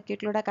സബ്ട്രാക്ടർ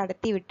സർക്യൂട്ടിലൂടെ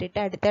കടത്തി വിട്ടിട്ട്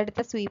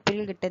അടുത്തടുത്ത സ്വീപ്പിൽ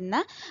കിട്ടുന്ന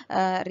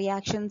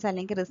റിയാക്ഷൻസ്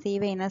അല്ലെങ്കിൽ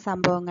റിസീവ് ചെയ്യുന്ന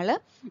സംഭവങ്ങൾ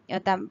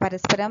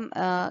പരസ്പരം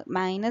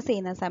മൈനസ്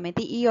ചെയ്യുന്ന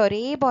സമയത്ത് ഈ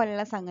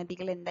ഒരേപോലെയുള്ള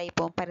സംഗതികൾ എന്തായി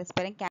പോകും?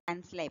 പരസ്പരം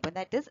ക്യാൻസൽ ആയി പോകും.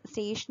 ദാറ്റ് ഈസ്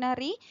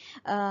സ്റ്റേഷനറി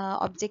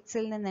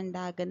ഒബ്ജക്ട്സിൽ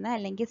നിന്നുണ്ടാകുന്ന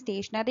അല്ലെങ്കിൽ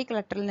സ്റ്റേഷനറി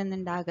ക്ലട്ടറിൽ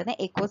നിന്നുണ്ടാകുന്ന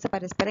എക്കോസ്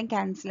പരസ്പരം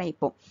ക്യാൻസൽ ആയി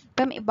പോകും.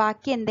 ഇപ്പം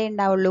ബാക്കി എന്തേ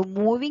ഉണ്ടാവുള്ളൂ?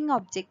 മൂവിങ്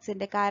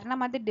ഒബ്ജക്ട്സിൻ്റെ, കാരണം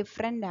അത്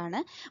ഡിഫറെൻ്റ് ആണ്,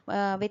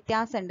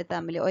 വ്യത്യാസമുണ്ട്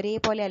തമ്മിൽ,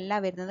 ഒരേപോലെ അല്ല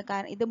വരുന്നത്.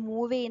 കാരണം ഇത്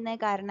മൂവ് ചെയ്യുന്ന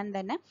കാരണം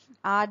തന്നെ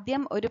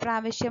ആദ്യം ഒരു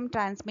പ്രാവശ്യം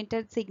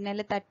ട്രാൻസ്മിറ്റഡ്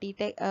സിഗ്നൽ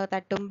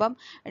തട്ടുമ്പം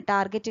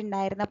ടാർഗറ്റ്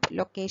ഉണ്ടായിരുന്ന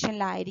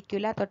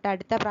ലൊക്കേഷനിലായിരിക്കില്ല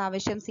തൊട്ടടുത്ത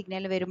പ്രാവശ്യം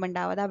സിഗ്നൽ വരുമ്പോൾ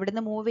ഉണ്ടാവും. അത്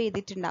അവിടുന്ന് മൂവ്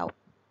ചെയ്തിട്ടുണ്ടാവും,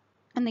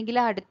 ഒന്നെങ്കിൽ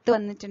അടുത്ത്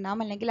വന്നിട്ടുണ്ടാവും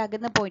അല്ലെങ്കിൽ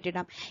അകന്ന്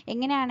പോയിട്ടുണ്ടാവും.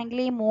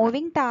 എങ്ങനെയാണെങ്കിലും ഈ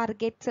മൂവിങ്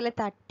ടാർഗറ്റ്സിൽ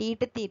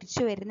തട്ടിയിട്ട്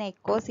തിരിച്ചു വരുന്ന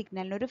എക്കോ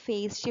സിഗ്നലിന് ഒരു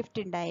ഫേസ്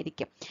ഷിഫ്റ്റ്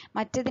ഉണ്ടായിരിക്കും.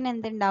 മറ്റതിന്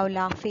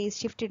എന്തുണ്ടാവില്ല? ഫേസ്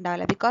ഷിഫ്റ്റ്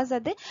ഉണ്ടാവില്ല. ബിക്കോസ്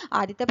അത്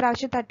ആദ്യത്തെ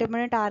പ്രാവശ്യം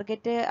തട്ടുമ്പോഴും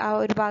ടാർഗറ്റ് ആ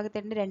ഒരു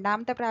ഭാഗത്തുണ്ട്,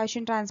 രണ്ടാമത്തെ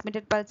പ്രാവശ്യം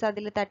ട്രാൻസ്മിറ്റഡ് പൾസ്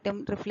അതിൽ തട്ടും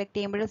റിഫ്ലക്ട്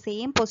ചെയ്യുമ്പോഴും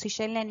സെയിം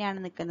പൊസിഷനിൽ തന്നെയാണ്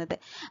നിൽക്കുന്നത്.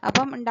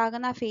 അപ്പം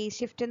ഉണ്ടാകുന്ന ഫേസ്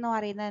ഷിഫ്റ്റ് എന്ന്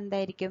പറയുന്നത്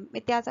എന്തായിരിക്കും?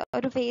 വ്യത്യാസം.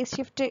 ഒരു ഫേസ്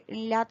ഷിഫ്റ്റ്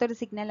ഇല്ലാത്തൊരു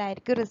സിഗ്നൽ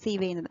ആയിരിക്കും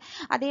റിസീവ് ചെയ്യുന്നത്.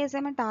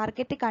 അതേസമയം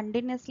ടാർഗറ്റ്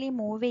കണ്ടിന്യൂസ്ലി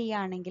മൂവ്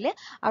ചെയ്യുകയാണെങ്കിൽ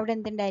അവിടെ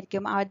എന്തുണ്ടായിരിക്കും?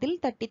 അതിൽ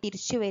തട്ടി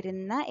തിരിച്ചു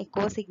വരുന്ന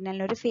എക്കോ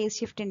സിഗ്നലിന് ഒരു ഫേസ്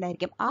ഷിഫ്റ്റ്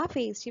ഉണ്ടായിരിക്കും. ആ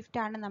ഫേസ് ഷിഫ്റ്റ്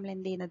ആണ് നമ്മൾ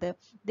എന്ത് ചെയ്യുന്നത്?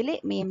 ഇതിൽ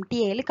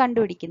MTAയിൽ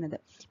കണ്ടുപിടിക്കുന്നത്.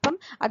 അപ്പം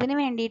അതിന്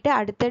വേണ്ടിയിട്ട്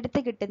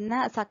അടുത്തടുത്ത് കിട്ടുന്ന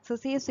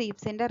സക്സസീവ്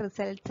സ്വീപ്സിന്റെ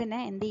റിസൾട്ട്സിനെ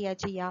എന്ത്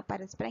ചെയ്യുക?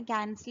 പരസ്പരം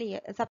ക്യാൻസൽ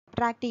ചെയ്യുക,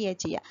 സബ്ട്രാക്ട്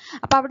ചെയ്യുക.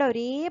 അപ്പോൾ അവിടെ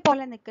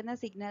ഒരേപോലെ നിൽക്കുന്ന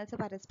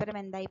സിഗ്നൽസ്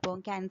പരസ്പരം എന്തായി പോകും?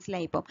 ക്യാൻസൽ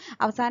ആയി പോകും.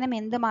 അവസാനം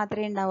എന്ത്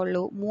മാത്രമേ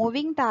ഉണ്ടാവുള്ളൂ?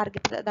 മൂവിങ്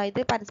ടാർഗറ്റ്,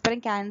 അതായത് പരസ്പരം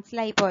ക്യാൻസൽ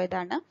ആയി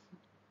പോയതാണ്.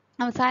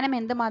 അവസാനം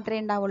എന്ത്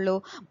മാത്രമേ ഉണ്ടാവുള്ളൂ?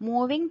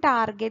 മൂവിങ്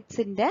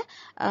ടാർഗറ്റ്സിന്റെ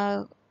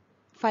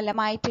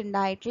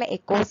ഫലമായിട്ടുണ്ടായിട്ടുള്ള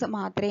എക്കോസ്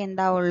മാത്രമേ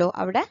എന്താവുള്ളൂ?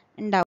 അവിടെ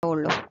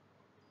ഉണ്ടാവുള്ളൂ.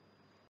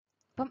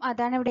 അപ്പം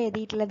അതാണ് ഇവിടെ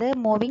എഴുതിയിട്ടുള്ളത്.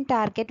 Moving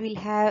target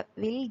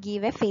will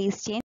give A phase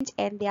change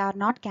and they are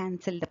not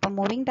cancelled. അപ്പം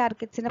മൂവിങ്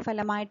ടാർഗറ്റ്സിന്റെ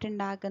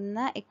ഫലമായിട്ടുണ്ടാകുന്ന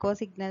എക്കോ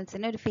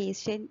സിഗ്നൽസിന് ഒരു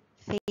ഫേസ്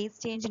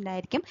ചേഞ്ച്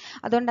ഉണ്ടായിരിക്കും,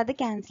 അതുകൊണ്ട് അത്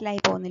ക്യാൻസൽ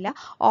ആയി പോകുന്നില്ല.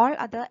 All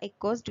other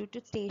echoes due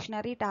to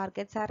stationery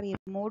targets are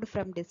removed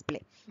from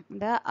display.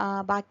 ഇത്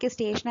ബാക്കി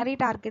സ്റ്റേഷനറി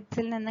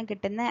ടാർഗറ്റ്സിൽ നിന്ന്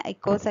കിട്ടുന്ന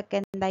എക്കോസ് ഒക്കെ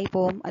എന്തായി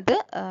പോകും? അത്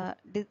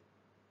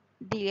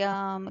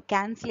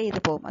ക്യാൻസൽ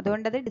ചെയ്ത് പോകും.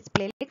 അതുകൊണ്ട് അത്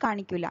ഡിസ്പ്ലേയിൽ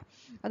കാണിക്കില്ല.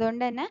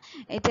 അതുകൊണ്ട് തന്നെ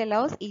it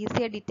allows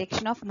easier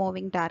detection of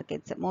moving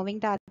targets.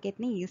 Moving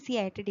ടാർഗറ്റിനെ easy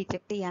ആയിട്ട്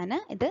ഡിറ്റക്ട് ചെയ്യാൻ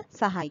ഇത്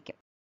സഹായിക്കും.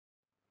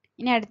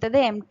 ഇനി അടുത്തത്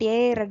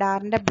MTI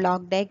റഡാറിൻ്റെ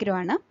ബ്ലോക്ക് ഡയഗ്രം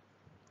ആണ്.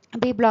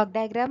 അപ്പോൾ ഈ ബ്ലോക്ക്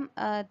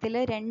ഡയഗ്രാമത്തിൽ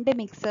 2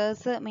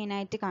 മിക്സേഴ്സ്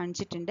മെയിനായിട്ട്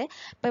കാണിച്ചിട്ടുണ്ട്.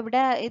 അപ്പോൾ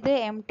ഇവിടെ ഇത്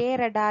MTI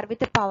റഡാർ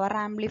വിത്ത് പവർ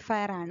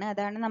ആംപ്ലിഫയർ ആണ്.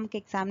 അതാണ് നമുക്ക്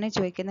എക്സാമിന്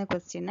ചോദിക്കുന്ന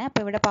ക്വസ്റ്റ്യൻ.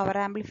 അപ്പോൾ ഇവിടെ പവർ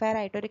ആംപ്ലിഫയർ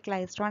ആയിട്ട് ഒരു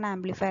ക്ലൈസ്ട്രോൺ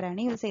ആംപ്ലിഫയർ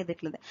ആണ് യൂസ്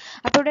ചെയ്തിട്ടുള്ളത്.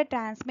 അപ്പോൾ ഇവിടെ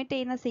ട്രാൻസ്മിറ്റ്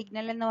ചെയ്യുന്ന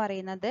സിഗ്നൽ എന്ന്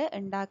പറയുന്നത്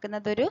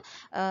ഉണ്ടാക്കുന്നത് ഒരു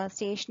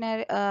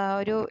സ്റ്റേഷനറി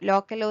ഒരു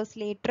ലോക്കൽ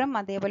ഓസിലേറ്ററും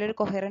അതേപോലെ ഒരു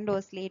കൊഹറന്റ്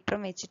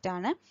ഓസിലേറ്ററും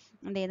വെച്ചിട്ടാണ്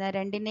എന്ത് ചെയ്യുന്നത്,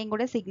 രണ്ടിൻ്റെയും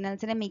കൂടെ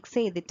സിഗ്നൽസിനെ മിക്സ്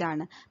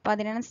ചെയ്തിട്ടാണ്. അപ്പോൾ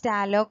അതിനാണ്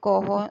സ്റ്റാലോ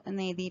കോഹോ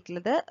എന്ന്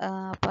എഴുതിയിട്ടുള്ളത്.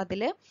 അപ്പോൾ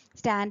അതിൽ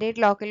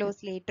സ്റ്റാൻഡേർഡ് ലോക്കൽ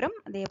ഓസിലേറ്ററും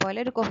അതേപോലെ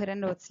ഒരു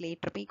കൊഹറന്റ്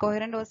ഓസിലേറ്റർ. അപ്പോൾ ഈ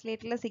coherent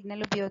ഓസിലേറ്ററിലെ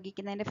signal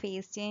ഉപയോഗിക്കുന്നതിൻ്റെ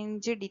phase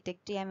change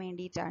detect ചെയ്യാൻ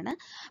വേണ്ടിയിട്ടാണ്.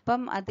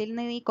 അപ്പം അതിൽ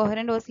നിന്ന് ഈ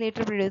കൊഹറന്റ്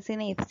ഓസിലേറ്റർ പ്രൊഡ്യൂസ്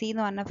ചെയ്യുന്ന FC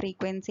എന്ന് പറഞ്ഞ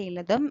ഫ്രീക്വൻസി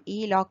ഉള്ളതും ഈ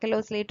ലോക്കൽ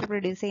ഓസിലേറ്റർ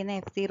പ്രൊഡ്യൂസ് ചെയ്യുന്ന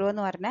F0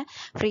 എന്ന് പറഞ്ഞ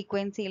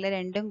ഫ്രീക്വൻസി ഉള്ള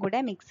രണ്ടും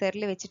കൂടെ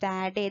മിക്സറിൽ വെച്ചിട്ട്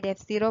ആഡ് ചെയ്ത്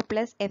F0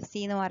 + FC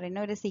എന്ന്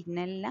പറയുന്ന ഒരു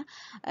സിഗ്നലിന്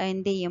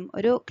എന്ത് ചെയ്യും,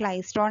 ഒരു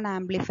ക്ലൈസ്ട്രോൺ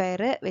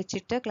ആംപ്ലിഫയർ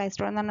വെച്ചിട്ട്,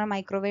 ക്ലൈസ്ട്രോൺ എന്ന് പറഞ്ഞാൽ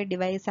മൈക്രോവേവ്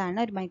ഡിവൈസ് ആണ്,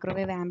 ഒരു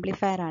മൈക്രോവേവ്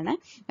ആംപ്ലിഫയർ ആണ്,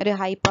 ഒരു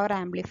ഹൈ പവർ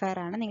ആംപ്ലിഫയർ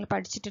ആണ്. നിങ്ങൾ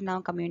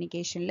പഠിച്ചിട്ടുണ്ടാവും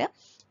കമ്മ്യൂണിക്കേഷനിൽ.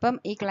 അപ്പം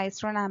ഈ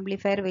ക്ലൈസ്ട്രോൺ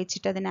ആംപ്ലിഫയർ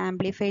വെച്ചിട്ട് അതിനെ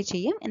ആംപ്ലിഫൈ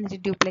ചെയ്യും. എന്നിട്ട്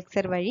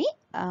ഡ്യൂപ്ലെക്സർ വഴി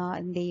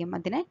എന്ത് ചെയ്യും,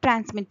 അതിനെ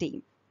ട്രാൻസ്മിറ്റ്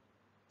ചെയ്യും.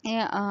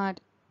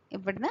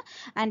 ഇവിടുന്ന്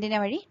ആൻറ്റിന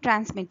വഴി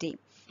ട്രാൻസ്മിറ്റ് ചെയ്യും.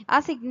 ആ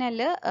സിഗ്നൽ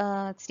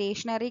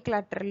സ്റ്റേഷനറി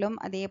ക്ലട്ടറിലും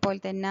അതേപോലെ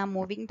തന്നെ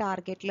മൂവിങ്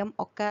ടാർഗറ്റിലും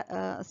ഒക്കെ,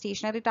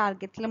 സ്റ്റേഷനറി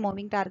ടാർഗറ്റ്സിലും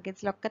മൂവിങ്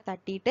ടാർഗറ്റ്സിലൊക്കെ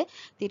തട്ടിയിട്ട്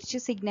തിരിച്ച്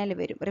സിഗ്നൽ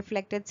വരും.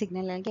 റിഫ്ലക്റ്റഡ്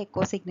സിഗ്നൽ അല്ലെങ്കിൽ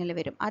എക്കോ സിഗ്നൽ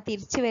വരും. ആ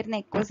തിരിച്ച് വരുന്ന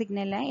എക്കോ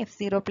സിഗ്നലാണ്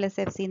F0 +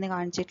 FC എന്ന്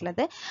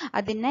കാണിച്ചിട്ടുള്ളത്.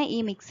 അതിനെ ഈ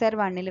മിക്സർ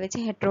 1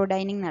 വെച്ച്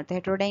ഹെട്രോഡൈനിങ് നടത്തും.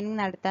 ഹെട്രോഡൈനിങ്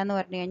നടത്തുക എന്ന്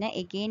പറഞ്ഞു കഴിഞ്ഞാൽ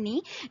എഗെയിൻ ഈ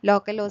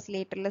ലോക്കൽ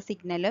ഓസിലേറ്ററിലെ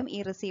സിഗ്നലും ഈ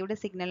റിസീവ്ഡ്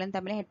സിഗ്നലും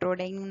തമ്മിൽ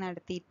ഹെട്രോഡൈനിങ്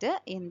നടത്തിയിട്ട്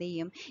എന്ത്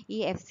ചെയ്യും, ഈ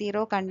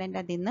F0 കണ്ടന്റ്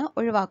അതിൽ നിന്ന്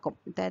ഒഴിവാക്കും.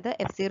 അതായത്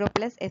F0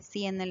 +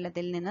 FC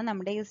എന്നുള്ളതിൽ നിന്ന്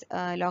നമ്മുടെ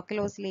ലോക്കൽ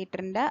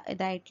ഓസിലേറ്ററിൻ്റെ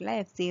ഇതായിട്ടുള്ള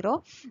F0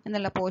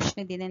 എന്നുള്ള പോർഷൻ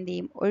ഇതിന് എന്ത്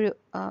ചെയ്യും,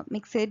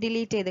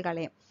 ഡിലീറ്റ് ചെയ്ത്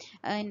കളയും.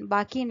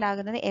 ബാക്കി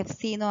ഉണ്ടാകുന്നത്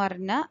FC എന്ന്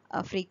പറഞ്ഞ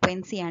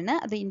ഫ്രീക്വൻസിയാണ്.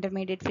 അത്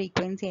ഇന്റർമീഡിയറ്റ്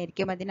ഫ്രീക്വൻസി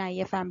ആയിരിക്കും. അതിന്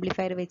IF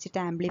ആംപ്ലിഫയർ വെച്ചിട്ട്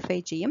ആംപ്ലിഫൈ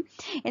ചെയ്യും.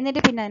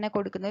 എന്നിട്ട് പിന്നെ അതിനെ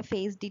കൊടുക്കുന്നത്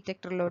ഫേസ്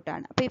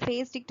ഡിറ്റക്ടറിലോട്ടാണ്. അപ്പോൾ ഈ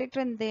ഫേസ്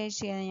ഡിറ്റക്ടർ എന്താ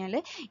വെച്ച് കഴിഞ്ഞാൽ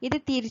ഇത്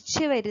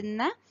തിരിച്ചു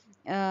വരുന്ന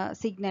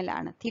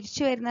സിഗ്നലാണ്.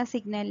 തിരിച്ചു വരുന്ന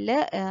സിഗ്നലിൽ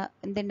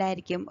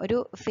എന്തുണ്ടായിരിക്കും, ഒരു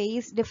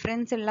ഫേസ്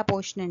ഡിഫറൻസ് ഉള്ള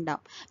പോർഷൻ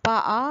ഉണ്ടാവും. അപ്പോൾ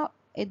ആ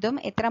ഇതും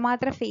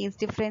എത്രമാത്രം ഫേസ്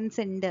ഡിഫറൻസ്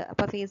ഉണ്ട്,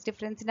 അപ്പോൾ ഫേസ്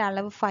ഡിഫറൻസിൻ്റെ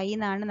അളവ് 5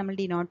 എന്നാണ് നമ്മൾ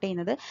ഡിനോട്ട്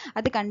ചെയ്യുന്നത്.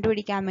 അത്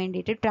കണ്ടുപിടിക്കാൻ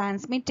വേണ്ടിയിട്ട്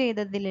ട്രാൻസ്മിറ്റ്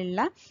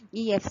ചെയ്തതിലുള്ള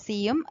ഈ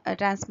FC-യും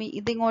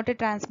ഇതിങ്ങോട്ട്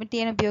ട്രാൻസ്മിറ്റ്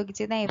ചെയ്യാൻ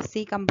ഉപയോഗിച്ചിരുന്ന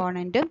FC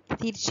കമ്പോണൻറ്റും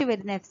തിരിച്ചു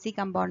വരുന്ന FC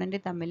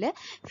കമ്പോണൻറ്റും തമ്മിൽ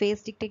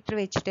ഫേസ് ഡിറ്റക്ടർ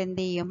വെച്ചിട്ട്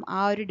എന്ത് ചെയ്യും,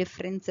 ആ ഒരു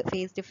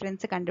ഫേസ്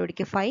ഡിഫറൻസ്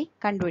കണ്ടുപിടിക്കും, 5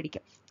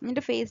 കണ്ടുപിടിക്കും.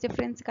 എന്നിട്ട് ഫേസ്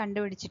ഡിഫറൻസ്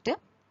കണ്ടുപിടിച്ചിട്ട്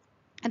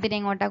അതിനെ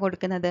എങ്ങോട്ടാണ്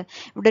കൊടുക്കുന്നത്,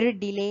 ഇവിടെ ഒരു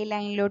ഡിലേ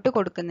ലൈനിലോട്ട്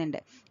കൊടുക്കുന്നുണ്ട്.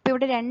 ഇപ്പോൾ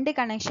ഇവിടെ 2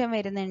 കണക്ഷൻ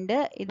വരുന്നുണ്ട്.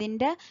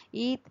 ഇതിൻ്റെ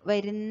ഈ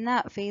വരുന്ന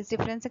ഫേസ്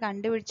ഡിഫറൻസ്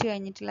കണ്ടുപിടിച്ച്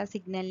കഴിഞ്ഞിട്ടുള്ള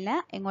സിഗ്നലിന്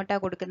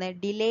എങ്ങോട്ടാണ് കൊടുക്കുന്നത്,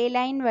 ഡിലേ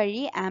ലൈൻ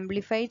വഴി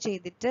ആംപ്ലിഫൈ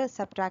ചെയ്തിട്ട്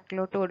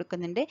സബ്ട്രാക്ടറിലോട്ട്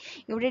കൊടുക്കുന്നുണ്ട്.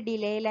 ഇവിടെ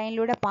ഡിലേ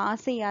ലൈനിലൂടെ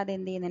പാസ് ചെയ്യാതെ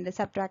എന്ത് ചെയ്യുന്നുണ്ട്,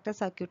 സബ്ട്രാക്ടർ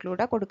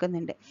സർക്യൂട്ടിലൂടെ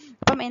കൊടുക്കുന്നുണ്ട്.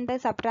 അപ്പം എന്താ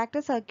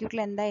സബ്ട്രാക്ടർ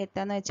സർക്യൂട്ടിൽ എന്താ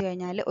എത്തുകയെന്ന് വെച്ച്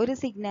കഴിഞ്ഞാൽ ഒരു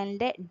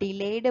സിഗ്നലിൻ്റെ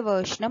ഡിലേഡ്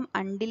വേർഷനും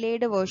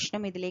അൺഡിലേഡ്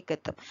വേർഷനും ഇതിലേക്ക്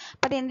എത്തും.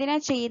 അപ്പം അത്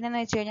എന്തിനാണ്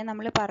ചെയ്യുന്നതെന്ന് വെച്ച് കഴിഞ്ഞാൽ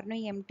നമ്മൾ പറഞ്ഞു,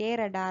 MTI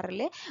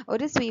റഡാറിൽ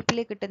ഒരു സ്വീപ്പിൽ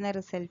കിട്ടുന്ന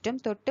റിസൾട്ടും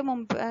തൊട്ട്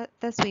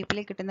മുമ്പത്തെ സ്വീപ്പിൽ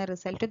കിട്ടുന്ന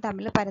റിസൾട്ടും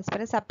തമ്മിൽ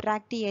പരസ്പരം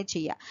സബ്ട്രാക്ട്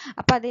ചെയ്യുക.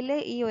 അപ്പോൾ അതിൽ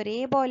ഈ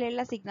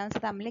ഒരേപോലെയുള്ള സിഗ്നൽസ്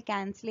തമ്മിൽ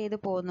ക്യാൻസൽ ചെയ്ത്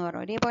പോകുന്നു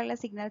പറഞ്ഞു. ഒരേപോലെയുള്ള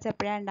സിഗ്നൽസ്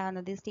എപ്പോഴാണ്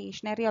ഉണ്ടാകുന്നത്,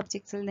 സ്റ്റേഷനറി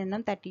ഒബ്ജക്ട്സിൽ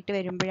നിന്നും തട്ടിയിട്ട്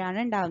വരുമ്പോഴാണ്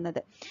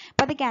ഉണ്ടാകുന്നത്.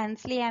 അപ്പോൾ അത്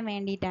ക്യാൻസൽ ചെയ്യാൻ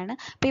വേണ്ടിയിട്ടാണ്.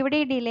 അപ്പോൾ ഇവിടെ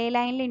ഈ ഡിലേ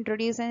ലൈനിൽ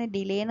ഇൻട്രൊഡ്യൂസ് ചെയ്യുന്ന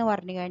ഡിലേ എന്ന്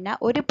പറഞ്ഞു കഴിഞ്ഞാൽ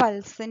ഒരു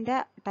പൾസിൻ്റെ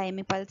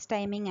പൾസ്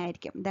ടൈമിംഗ്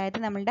ആയിരിക്കും.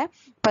 അതായത് നമ്മളുടെ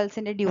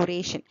പൾസിൻ്റെ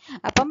ഡ്യൂറേഷൻ.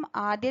 അപ്പം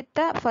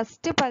ആദ്യത്തെ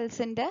ഫസ്റ്റ്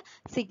പൾസിൻ്റെ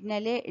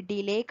സിഗ്നൽ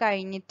ഡിലേ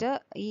കഴിഞ്ഞിട്ട്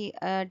ഈ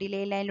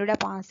ഡിലേ ലൈനിലൂടെ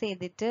പാസ്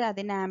ചെയ്തിട്ട്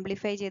അതിനെ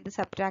ആംപ്ലിഫൈ ചെയ്ത്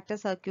സബ്ട്രാക്ടർ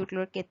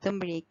സർക്യൂട്ടിലേക്ക്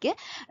എത്തുമ്പോഴേക്ക്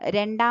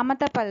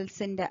രണ്ടാമത്തെ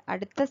പൾസിൻ്റെ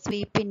അടുത്ത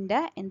സ്വീപ്പിൻ്റെ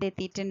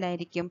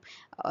എന്തെത്തിയിട്ടുണ്ടായിരിക്കും,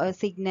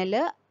 സിഗ്നൽ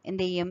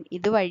എന്ത് ചെയ്യും,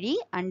 ഇതുവഴി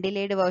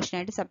അൺഡിലേഡ്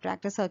വേർഷനായിട്ട്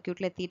സബ്ട്രാക്ടർ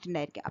സർക്യൂട്ടിൽ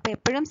എത്തിയിട്ടുണ്ടായിരിക്കും. അപ്പോൾ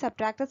എപ്പോഴും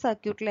സബ്ട്രാക്ടർ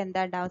സർക്യൂട്ടിൽ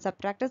എന്താ ഉണ്ടാവും,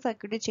 സബ്ട്രാക്ടർ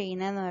സർക്യൂട്ട്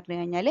ചെയ്യുന്നതെന്ന് പറഞ്ഞു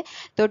കഴിഞ്ഞാൽ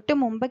തൊട്ട്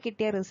മുമ്പ്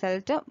കിട്ടിയ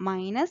റിസൾട്ട്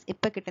മൈനസ്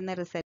ഇപ്പോൾ കിട്ടുന്ന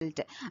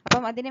റിസൾട്ട്.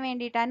 അപ്പം അതിന്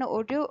വേണ്ടിയിട്ടാണ്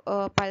ഒരു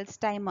പൾസ്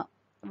ടൈം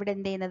ഇവിടെ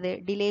എന്ത് ചെയ്യുന്നത്,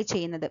 ഡിലേ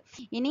ചെയ്യുന്നത്.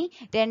 ഇനി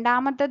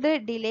രണ്ടാമത്തത്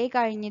ഡിലേ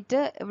കഴിഞ്ഞിട്ട്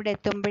ഇവിടെ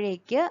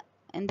എത്തുമ്പോഴേക്ക്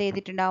എന്ത്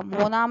ചെയ്തിട്ടുണ്ടാവും,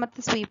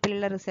 മൂന്നാമത്തെ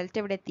സ്വീപ്പിലുള്ള റിസൾട്ട്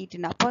ഇവിടെ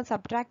എത്തിയിട്ടുണ്ടാവും. അപ്പോൾ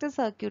സബ്ട്രാക്ടർ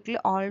സർക്യൂട്ടിൽ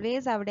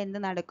ഓൾവേസ് അവിടെ എന്ത്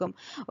നടക്കും,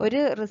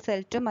 ഒരു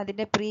റിസൾട്ടും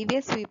അതിൻ്റെ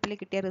പ്രീവിയസ് സ്വീപ്പിൽ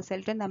കിട്ടിയ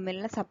റിസൾട്ടും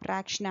തമ്മിലുള്ള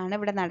സബ്ട്രാക്ഷനാണ്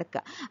ഇവിടെ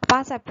നടക്കുക. അപ്പോൾ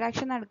ആ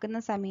സബ്ട്രാക്ഷൻ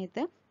നടക്കുന്ന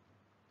സമയത്ത്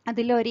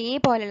അതിൽ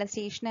ഒരേപോലെയുള്ള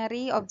സ്റ്റേഷനറി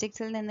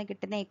ഒബ്ജക്ട്സിൽ നിന്ന്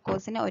കിട്ടുന്ന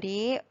എക്കോസിന് ഒരേ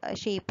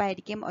ഷേപ്പ്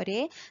ആയിരിക്കും, ഒരേ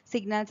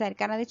സിഗ്നൽസ്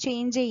ആയിരിക്കും. കാരണം അത്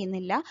ചേഞ്ച്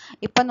ചെയ്യുന്നില്ല.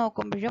 ഇപ്പം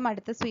നോക്കുമ്പോഴും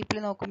അടുത്ത സ്വീപ്പിൽ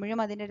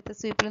നോക്കുമ്പോഴും അതിൻ്റെ അടുത്ത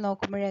സ്വീപ്പിൽ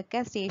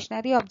നോക്കുമ്പോഴൊക്കെ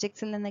സ്റ്റേഷനറി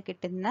ഒബ്ജക്ട്സിൽ നിന്ന്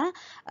കിട്ടുന്ന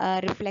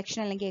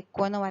റിഫ്ലക്ഷൻ അല്ലെങ്കിൽ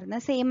എക്കോ എന്ന്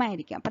പറയുന്നത് സെയിം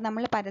ആയിരിക്കും. അപ്പം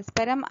നമ്മൾ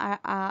പരസ്പരം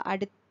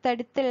അടുത്ത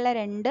അടുത്തടുത്തുള്ള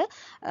രണ്ട്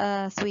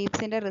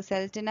സ്വീപ്സിൻ്റെ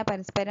റിസൾട്ടിനെ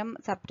പരസ്പരം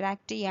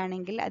സബ്ട്രാക്ട്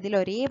ചെയ്യുകയാണെങ്കിൽ അതിൽ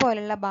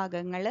ഒരേപോലുള്ള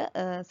ഭാഗങ്ങൾ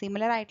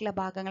സിമിലർ ആയിട്ടുള്ള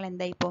ഭാഗങ്ങൾ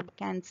എന്തായിപ്പോൾ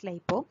ക്യാൻസൽ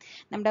ആയിപ്പോൾ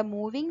നമ്മുടെ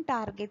മൂവിങ്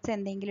ടാർഗറ്റ്സ്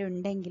എന്തെങ്കിലും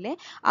ഉണ്ടെങ്കിൽ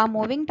ആ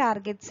മൂവിങ്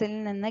ടാർഗറ്റ്സിൽ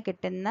നിന്ന്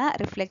കിട്ടുന്ന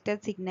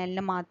റിഫ്ലക്റ്റഡ്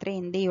സിഗ്നലിന് മാത്രമേ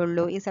എന്ത്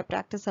ചെയ്യുള്ളൂ ഈ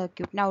സബ്ട്രാക്റ്റഡ്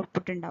സർക്യൂട്ടിന്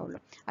ഔട്ട്പുട്ട്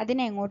ഉണ്ടാവുള്ളൂ.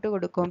 അതിനെ എങ്ങോട്ട്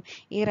കൊടുക്കും?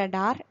 ഈ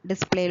റഡാർ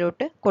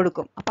ഡിസ്പ്ലേയിലോട്ട്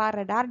കൊടുക്കും. അപ്പോൾ ആ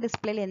റഡാർ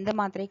ഡിസ്പ്ലേയിൽ എന്ത്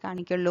മാത്രമേ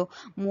കാണിക്കുള്ളൂ?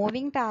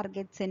 മൂവിങ്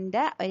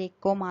ടാർഗറ്റ്സിൻ്റെ ഒരു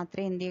എക്കോ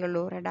മാത്രമേ എന്ത്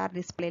ചെയ്യുള്ളൂ? റഡാർ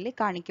ഡിസ്പ്ലേയിൽ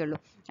കാണിക്കുള്ളൂ.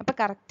 അപ്പോൾ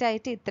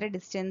കറക്റ്റായിട്ട് ഇത്ര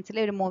ഡിസ്റ്റൻസിൽ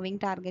ഒരു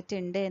മൂവിങ് ടാർഗറ്റ്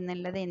ഉണ്ട്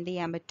എന്നുള്ളത് എന്ത്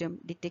ചെയ്യാൻ പറ്റും?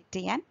 ഡിറ്റക്ട്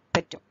ചെയ്യാൻ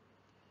പറ്റും.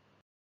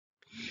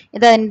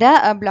 ഇതെൻ്റെ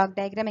ബ്ലോക്ക്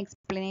ഡയഗ്രാം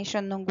എക്സ്പ്ലനേഷൻ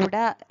ഒന്നും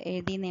കൂടെ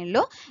എഴുതിയെന്നേ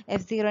ഉള്ളൂ.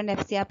 F0 and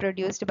FC are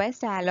produced by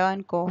Stallo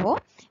and Coho.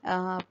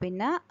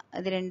 പിന്നെ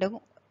ഇത് രണ്ടും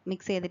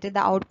മിക്സ് ചെയ്തിട്ട്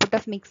the output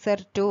of mixer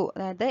 2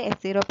 അതായത്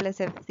F0 plus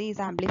FC is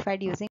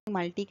amplified using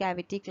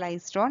multi-cavity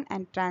klystron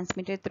and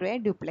transmitted through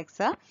a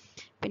duplexer.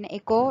 പിന്നെ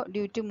echo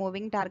due to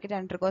moving target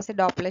undergoes a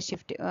Doppler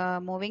shift.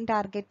 Moving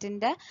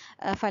ടാർഗറ്റിൻ്റെ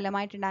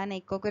ഫലമായിട്ടുണ്ടാകുന്ന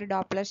എക്കോക്ക് ഒരു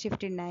Doppler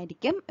shift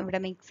ഉണ്ടായിരിക്കും. ഇവിടെ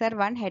mixer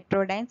 1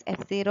 ഹെട്രോഡൈൻസ്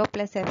F0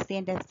 plus FC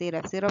and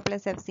F0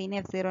 plus FCനെ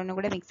F0നും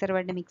കൂടെ mixer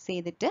 1 mix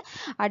ചെയ്തിട്ട്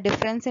ആ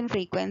difference in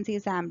frequency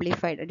is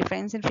amplified.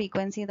 Difference in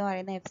frequency എന്ന്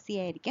പറയുന്ന FC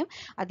ആയിരിക്കും.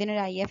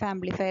 അതിനൊരു IF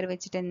ആംപ്ലിഫയർ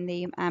വെച്ചിട്ട് എന്ത്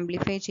ചെയ്യും?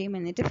 ആംപ്ലിഫൈ ചെയ്യും.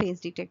 എന്നിട്ട്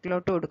ഫേസ്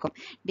ഡിറ്റക്ടറിലോട്ട് കൊടുക്കും.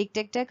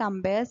 Detector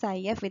compares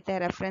IF with a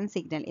reference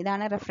signal.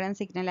 ഇതാണ് റെഫറൻസ്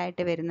സിഗ്നൽ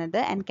ആയിട്ട്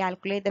വരുന്നത്. And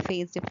calculate the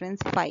phase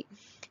difference phi.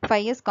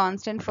 Phi is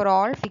constant for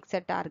all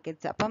fixed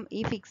targets. അപ്പം ഈ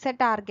ഫിക്സഡ്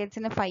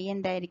ടാർഗറ്റ്സിന് phi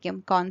എന്തായിരിക്കും?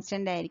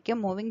 കോൺസ്റ്റന്റ് ആയിരിക്കും.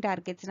 മൂവിങ്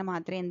ടാർഗറ്റ്സിന്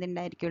മാത്രമേ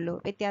എന്തുണ്ടായിരിക്കുള്ളൂ?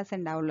 വ്യത്യാസം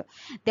ഉണ്ടാവുള്ളൂ.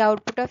 The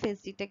output of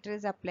phase detector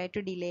is apply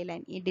to delay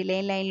line. ഈ ഡിലേ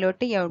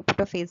ലൈനിലോട്ട് ഈ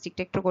ഔട്ട്പുട്ട് ഓഫ് ഫേസ്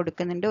ഡിറ്റക്ടർ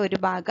കൊടുക്കുന്നുണ്ട്. ഒരു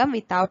ഭാഗം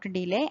വിത്തൗട്ട്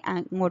ഡിലേ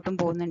ഇങ്ങോട്ടും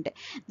പോകുന്നുണ്ട്.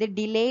 The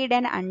delayed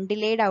and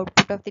അൺഡിലേഡ്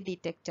output of the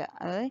detector,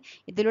 അതായത്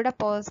ഇതിലൂടെ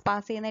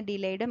പാസ് ചെയ്യുന്ന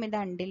ഡിലേഡും ഇത്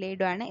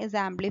അൺഡിലേഡും ആണ്, is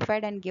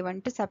amplified and given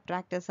to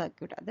subtractor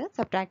circuit. അത്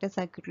സബ്ട്രാക്ടർ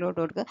സർക്യൂട്ടിലോട്ട്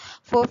കൊടുക്കുക.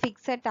 Four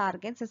fixed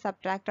targets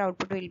subtractor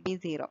output will be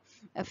 0.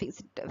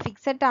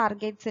 Fixed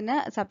ടാർഗറ്റ്സിന്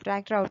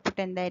subtractor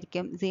output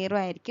എന്തായിരിക്കും? 0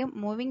 ആയിരിക്കും.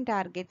 Moving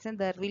ടാർഗറ്റ്സിന്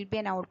there will be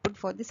an output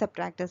for the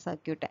subtractor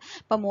circuit.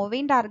 അപ്പോൾ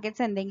മൂവിങ്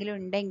ടാർഗറ്റ്സ് എന്തെങ്കിലും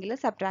ഉണ്ടെങ്കിൽ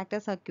സബ്ട്രാക്ടർ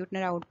സർക്യൂട്ടിന്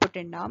ഒരു output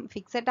ഉണ്ടാവും.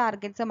 ഫിക്സഡ്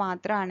ടാർഗറ്റ്സ്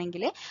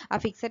മാത്രമാണെങ്കിൽ ആ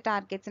ഫിക്സഡ്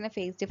ടാർഗറ്റ്സിന്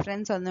ഫേസ്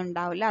ഡിഫറൻസ് ഒന്നും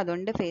ഉണ്ടാവില്ല.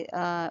 അതുകൊണ്ട്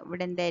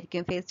ഇവിടെ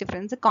എന്തായിരിക്കും? ഫേസ്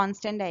ഡിഫറൻസ്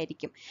കോൺസ്റ്റന്റ്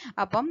ആയിരിക്കും.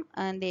 അപ്പം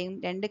എന്ത് ചെയ്യും?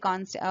 രണ്ട്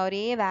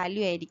ഒരേ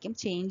വാല്യൂ ആയിരിക്കും,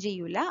 ചേഞ്ച്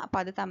ചെയ്യൂല. അപ്പം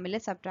അത് തമ്മിൽ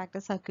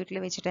സബ്ട്രാക്ടർ സർക്യൂട്ടിൽ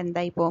വെച്ചിട്ട്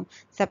എന്തായി പോകും?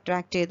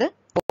 സബ്ട്രാക്ട് ചെയ്ത്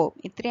പോകും.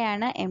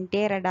 ഇത്രയാണ്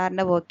MTA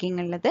റഡാറിന്റെ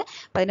വർക്കിംഗ് ഉള്ളത്.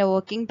 അപ്പോൾ അതിന്റെ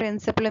വർക്കിംഗ്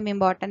പ്രിൻസിപ്പിളും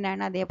ഇമ്പോർട്ടൻ്റ്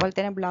ആണ്. അതേപോലെ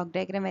തന്നെ ബ്ലോക്ക്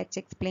ഡയഗ്രാം വെച്ച്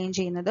എക്സ്പ്ലെയിൻ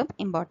ചെയ്യുന്നതും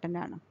ഇമ്പോർട്ടൻ്റ്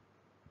ആണ്.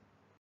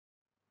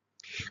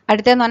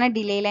 അടുത്തതെന്ന് പറഞ്ഞാൽ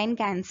ഡിലേ ലൈൻ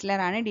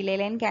ക്യാൻസലർ ആണ്. ഡിലേ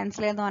ലൈൻ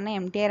ക്യാൻസലർ എന്ന് പറഞ്ഞാൽ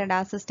MTA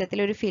റഡാർ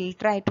സിസ്റ്റത്തിൽ ഒരു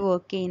ഫിൽട്ടർ ആയിട്ട്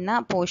വർക്ക് ചെയ്യുന്ന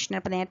പോർഷൻ.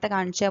 അപ്പോൾ നേരത്തെ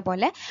കാണിച്ച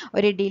പോലെ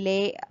ഒരു ഡിലേ,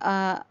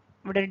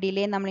 ഇവിടെ ഒരു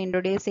ഡിലേ നമ്മൾ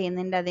ഇൻട്രൊഡ്യൂസ്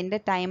ചെയ്യുന്നുണ്ട്. അതിൻ്റെ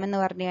ടൈം എന്ന്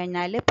പറഞ്ഞു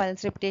കഴിഞ്ഞാൽ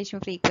പൾസ് റിപ്പിറ്റേഷൻ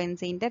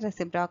ഫ്രീക്വൻസിൻ്റെ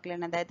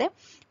റെസിപ്രോക്കലാണ്. അതായത്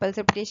പൾസ്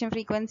റിപ്പിറ്റേഷൻ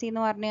ഫ്രീക്വൻസി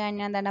എന്ന് പറഞ്ഞു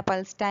കഴിഞ്ഞാൽ എന്താണ്?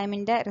 പൾസ്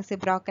ടൈമിൻ്റെ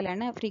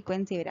റെസിപ്രോക്കലാണ്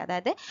ഫ്രീക്വൻസി വരിക.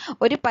 അതായത്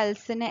ഒരു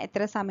പൾസിന്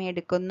എത്ര സമയം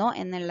എടുക്കുന്നു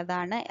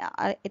എന്നുള്ളതാണ്,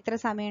 എത്ര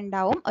സമയം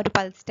ഉണ്ടാവും ഒരു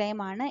പൾസ്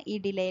ടൈമാണ് ഈ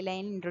ഡിലേ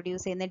ലൈൻ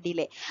ഇൻട്രൊഡ്യൂസ് ചെയ്യുന്ന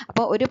ഡിലേ.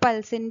 അപ്പോൾ ഒരു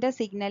പൾസിൻ്റെ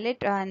സിഗ്നൽ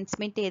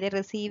ട്രാൻസ്മിറ്റ് ചെയ്ത്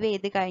റിസീവ്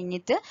ചെയ്ത്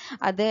കഴിഞ്ഞിട്ട്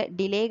അത്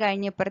ഡിലേ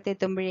കഴിഞ്ഞിപ്പുറത്ത്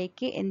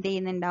എത്തുമ്പോഴേക്ക് എന്ത്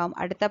ചെയ്യുന്നുണ്ടാവും?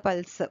 അടുത്ത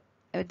പൾസ്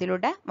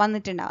ഇതിലൂടെ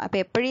വന്നിട്ടുണ്ടാവും. അപ്പോൾ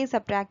എപ്പോഴും ഈ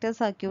സബ്ട്രാക്ടർ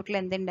സർക്യൂട്ടിൽ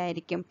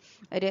എന്തുണ്ടായിരിക്കും?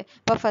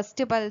 ഇപ്പോൾ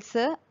ഫസ്റ്റ്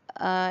പൾസ്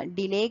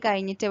ഡിലേ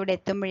കഴിഞ്ഞിട്ട് ഇവിടെ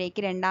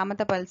എത്തുമ്പോഴേക്ക്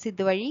രണ്ടാമത്തെ പൾസ്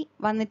ഇതുവഴി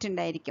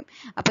വന്നിട്ടുണ്ടായിരിക്കും.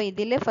 അപ്പോൾ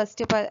ഇതിൽ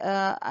ഫസ്റ്റ്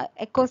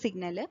എക്കോ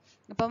സിഗ്നൽ,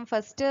 അപ്പം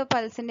ഫസ്റ്റ്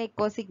പൾസിൻ്റെ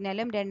എക്കോ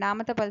സിഗ്നലും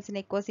രണ്ടാമത്തെ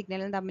പൾസിൻ്റെ എക്കോ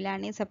സിഗ്നലും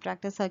തമ്മിലാണ് ഈ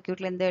സബ്ട്രാക്ടർ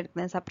സർക്യൂട്ടിൽ എന്ത്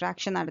എടുക്കുന്നത്?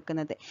 സബ്ട്രാക്ഷൻ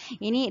നടക്കുന്നത്.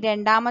 ഇനി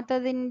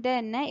രണ്ടാമത്തതിൻ്റെ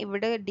തന്നെ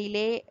ഇവിടെ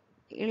ഡിലേ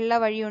ഉള്ള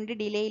വഴിയുണ്ട്,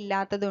 ഡിലേ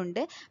ഇല്ലാത്തതുണ്ട്.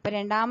 അപ്പോൾ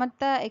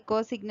രണ്ടാമത്തെ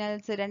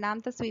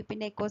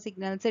സ്വീപ്പിൻ്റെ എക്കോ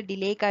സിഗ്നൽസ്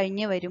ഡിലേ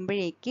കഴിഞ്ഞ്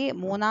വരുമ്പോഴേക്ക്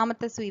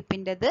മൂന്നാമത്തെ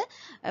സ്വീപ്പിൻ്റെത്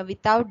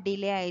വിത്തൗട്ട്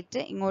ഡിലേ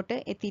ആയിട്ട് ഇങ്ങോട്ട്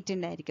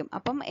എത്തിയിട്ടുണ്ടായിരിക്കും.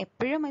 അപ്പം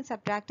എപ്പോഴും ഈ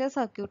സബ്ട്രാക്ടർ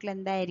സർക്യൂട്ടിൽ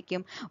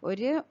എന്തായിരിക്കും?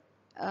 ഒരു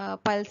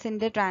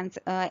പൾസിൻ്റെ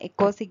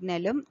എക്കോ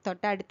സിഗ്നലും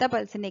തൊട്ടടുത്ത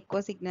പൾസിൻ്റെ എക്കോ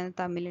സിഗ്നലും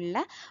തമ്മിലുള്ള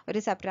ഒരു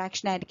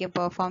സബ്ട്രാക്ഷൻ ആയിരിക്കും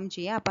പെർഫോം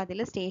ചെയ്യുക. അപ്പോൾ അതിൽ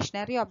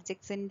സ്റ്റേഷനറി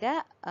ഒബ്ജക്ട്സിൻ്റെ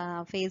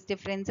ഫേസ്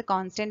ഡിഫറൻസ്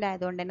കോൺസ്റ്റന്റ്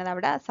ആയതുകൊണ്ട് തന്നെ അത്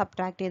അവിടെ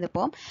സബ്ട്രാക്ട് ചെയ്ത്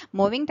പോകും.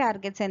 മൂവിങ്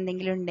ടാർഗറ്റ്സ്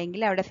എന്തെങ്കിലും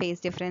ഉണ്ടെങ്കിൽ അവിടെ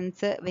ഫേസ്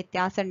ഡിഫറൻസ്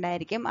വ്യത്യാസം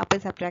ഉണ്ടായിരിക്കും. അപ്പോൾ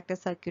സബ്ട്രാക്ടർ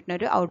സർക്യൂട്ടിന്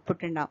ഒരു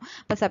ഔട്ട്പുട്ട് ഉണ്ടാവും.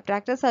 അപ്പോൾ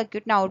സബ്ട്രാക്ടർ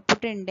സർക്യൂട്ടിന്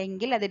ഔട്ട്പുട്ട്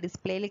ഉണ്ടെങ്കിൽ അത്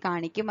ഡിസ്പ്ലേയിൽ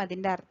കാണിക്കും.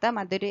 അതിൻ്റെ അർത്ഥം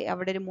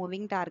അവിടെ ഒരു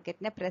മൂവിങ്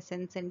ടാർഗറ്റിൻ്റെ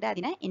പ്രസൻസ് ഉണ്ട്,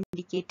 അതിനെ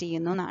ഇൻഡിക്കേറ്റ്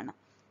ചെയ്യുന്നു എന്നാണ്.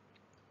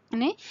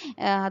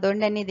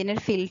 അതുകൊണ്ട് തന്നെ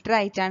ഇതിനൊരു ഫിൽട്ടർ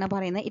ആയിട്ടാണ്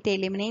പറയുന്നത്. It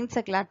eliminates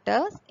A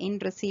clutters in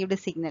received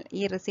signal.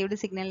 ഈ റിസീവ്ഡ്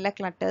സിഗ്നലിലെ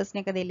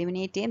ക്ലട്ടേഴ്സിനൊക്കെ അത്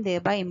എലിമിനേറ്റ് ചെയ്യും,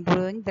 thereby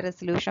improving the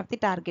resolution of the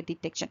target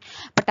detection.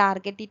 അപ്പോൾ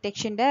ടാർഗറ്റ്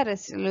ഡിറ്റക്ഷൻ്റെ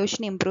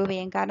റെസൊല്യൂഷൻ ഇംപ്രൂവ്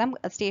ചെയ്യും. കാരണം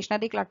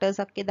സ്റ്റേഷനറി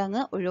ക്ലട്ടേഴ്സ് ഒക്കെ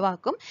ഇതങ്ങ്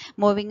ഒഴിവാക്കും.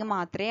 മൂവിങ്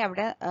മാത്രമേ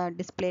അവിടെ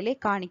ഡിസ്പ്ലേയിൽ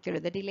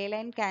കാണിക്കുള്ളൂ. Delay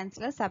line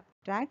ക്യാൻസലർ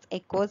subtracts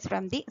echoes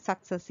from the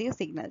successive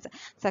signals.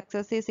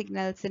 Successive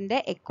സിഗ്നൽസിൻ്റെ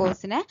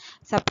എക്കോസിനെ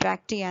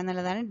subtract ചെയ്യുക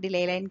എന്നുള്ളതാണ്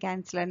ഡിലേ ലൈൻ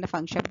ക്യാൻസലറിൻ്റെ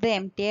ഫംഗ്ഷൻ. ഇത്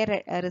MTA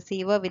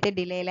receiver with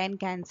delay line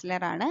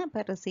ക്യാൻസലർ ആണ്.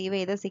 അപ്പോൾ റിസീവ്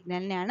ചെയ്ത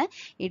സിഗ്നലിനെയാണ്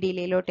ഈ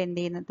ഡിലേയിലോട്ട് എന്ത്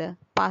ചെയ്യുന്നത്?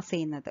 പാസ്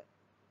ചെയ്യുന്നത്.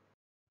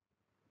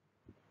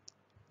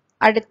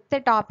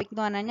 അടുത്ത ടോപ്പിക്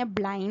എന്ന് പറഞ്ഞു കഴിഞ്ഞാൽ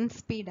ബ്ലൈൻഡ്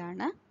സ്പീഡ്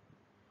ആണ്.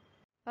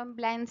 അപ്പം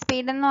ബ്ലൈൻഡ്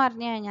സ്പീഡ് എന്ന്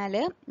പറഞ്ഞു കഴിഞ്ഞാൽ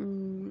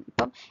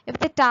if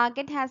the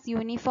target has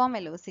uniform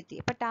velocity,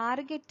 അപ്പോൾ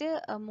ടാർഗറ്റ്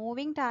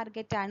മൂവിങ്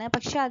ടാർഗറ്റ് ആണ്,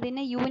 പക്ഷെ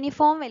അതിന്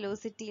യൂണിഫോം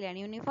വെലോസിറ്റിയിലാണ്.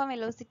 യൂണിഫോം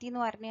വെലോസിറ്റി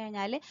എന്ന് പറഞ്ഞു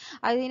കഴിഞ്ഞാൽ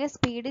അതിൻ്റെ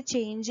സ്പീഡ്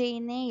ചേഞ്ച്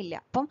ചെയ്യുന്നേ ഇല്ല.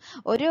 അപ്പം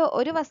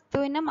ഒരു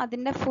വസ്തുവിനും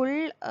അതിൻ്റെ ഫുൾ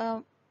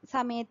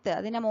സമയത്ത്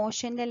അതിൻ്റെ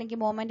മോഷൻ്റെ അല്ലെങ്കിൽ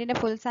മൂവ്മെൻറ്റിൻ്റെ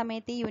ഫുൾ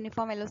സമയത്ത് ഈ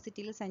യൂണിഫോം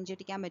വെലോസിറ്റിയിൽ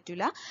സഞ്ചരിക്കാൻ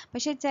പറ്റില്ല.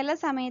 പക്ഷെ ചില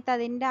സമയത്ത്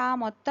അതിൻ്റെ ആ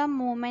മൊത്തം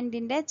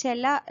മൂവ്മെൻറ്റിൻ്റെ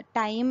ചില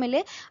ടൈമിൽ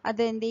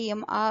അത് എന്ത്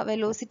ചെയ്യും, ആ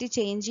വെലോസിറ്റി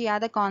ചേഞ്ച്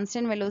ചെയ്യാതെ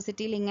കോൺസ്റ്റൻറ്റ്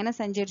വെലോസിറ്റിയിൽ ഇങ്ങനെ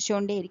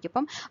സഞ്ചരിച്ചുകൊണ്ടേയിരിക്കും.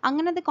 അപ്പം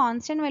അങ്ങനെ അത്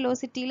കോൺസ്റ്റൻറ്റ്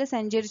വെലോസിറ്റിയിൽ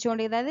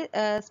സഞ്ചരിച്ചുകൊണ്ട്, അതായത്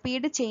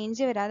സ്പീഡ്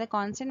ചേഞ്ച് വരാതെ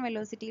കോൺസ്റ്റൻറ്റ്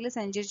വെലോസിറ്റിയിൽ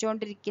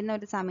സഞ്ചരിച്ചുകൊണ്ടിരിക്കുന്ന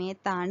ഒരു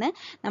സമയത്താണ്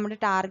നമ്മുടെ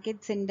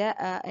ടാർഗറ്റ്സിൻ്റെ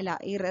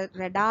ഈ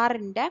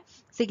റഡാറിൻ്റെ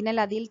സിഗ്നൽ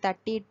അതിൽ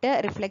തട്ടിയിട്ട്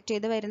റിഫ്ലക്റ്റ്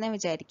ചെയ്ത് വരുന്നത്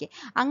വിചാരിക്കുക.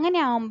 അങ്ങനെ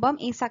ആകുമ്പം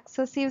ഈ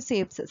സക്സസീവ്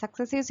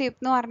സ്വീപ്പ്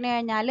എന്ന് പറഞ്ഞു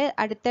കഴിഞ്ഞാൽ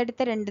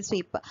അടുത്തടുത്ത 2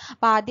 സ്വീപ്പ്.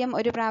 അപ്പോൾ ആദ്യം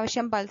ഒരു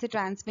പ്രാവശ്യം പൾസ്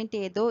ട്രാൻസ്മിറ്റ്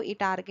ചെയ്തു, ഈ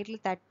ടാർഗറ്റിൽ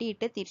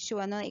തട്ടിയിട്ട് തിരിച്ചു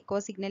വന്നു, എക്കോ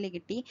സിഗ്നൽ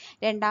കിട്ടി.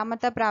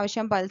 രണ്ടാമത്തെ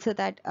പ്രാവശ്യം പൾസ്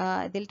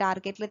ഇതിൽ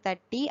ടാർഗറ്റിൽ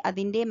തട്ടി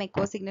അതിൻ്റെയും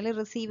എക്കോ സിഗ്നൽ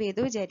റിസീവ്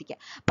ചെയ്തു വിചാരിക്കുക.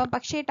 അപ്പം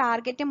പക്ഷേ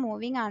ടാർഗറ്റ്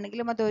മൂവിങ്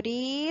ആണെങ്കിലും അത് ഒരേ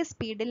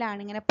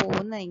സ്പീഡിലാണ് ഇങ്ങനെ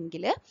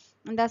പോകുന്നതെങ്കിൽ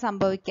എന്താ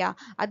സംഭവിക്കുക,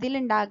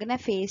 അതിലുണ്ടാകുന്ന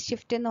ഫേസ്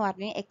ഷിഫ്റ്റ് എന്ന്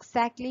പറഞ്ഞാൽ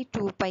എക്സാക്ട്ലി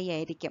 2π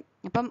ആയിരിക്കും.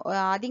 അപ്പം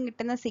ആദ്യം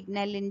കിട്ടുന്ന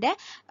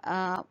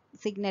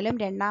സിഗ്നലും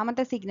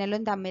രണ്ടാമത്തെ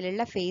സിഗ്നലും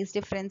തമ്മിലുള്ള ഫേസ്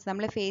ഡിഫറൻസ്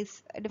നമ്മൾ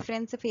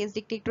ഫേസ്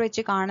ഡിറ്റക്ടർ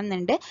വെച്ച്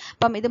കാണുന്നുണ്ട്.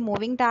 അപ്പം ഇത്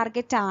മൂവിങ്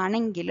ടാർഗറ്റ്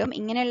ആണെങ്കിലും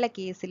ഇങ്ങനെയുള്ള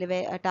കേസിൽ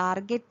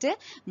ടാർഗറ്റ്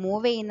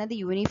മൂവ് ചെയ്യുന്നത്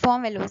യൂണിഫോം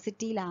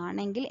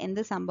വെലോസിറ്റിയിലാണെങ്കിൽ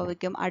എന്ത്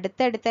സംഭവിക്കും,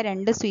 അടുത്തടുത്ത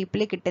 2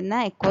 സ്വീപ്പിൽ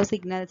കിട്ടുന്ന എക്കോ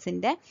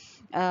സിഗ്നൽസിൻ്റെ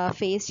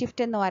ഫേസ്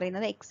ഷിഫ്റ്റ് എന്ന്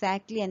പറയുന്നത്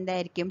എക്സാക്ട്ലി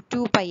എന്തായിരിക്കും,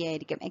 2π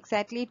ആയിരിക്കും.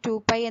 എക്സാക്ട്ലി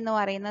 2π എന്ന്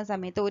പറയുന്ന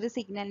സമയത്ത് ഒരു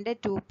സിഗ്നലിൻ്റെ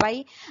 2π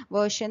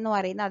വേർഷൻ എന്ന്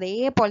പറയുന്നത്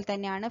അതേപോലെ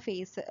തന്നെയാണ്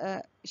ഫേസ്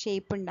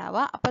ഷേപ്പ്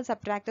ഉണ്ടാവുക. അപ്പം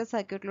സബ്ട്രാക്ടർ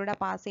സർക്യൂട്ടിലൂടെ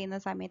പാസ് ചെയ്യുന്ന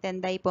സമയത്ത്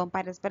എന്തായി പോകും,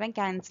 പരസ്പരം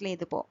ക്യാൻസൽ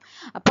ചെയ്ത് പോകും.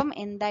 അപ്പം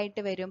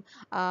എന്തായിട്ട് വരും,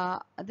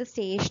 അത്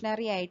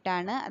സ്റ്റേഷനറി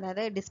ആയിട്ടാണ്,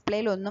 അതായത്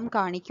ഡിസ്പ്ലേയിൽ ഒന്നും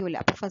കാണിക്കൂല.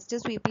 അപ്പോൾ ഫസ്റ്റ്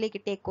സ്വീപ്പിൽ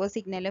കിട്ടിയ എക്കോ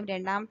സിഗ്നലും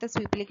രണ്ടാമത്തെ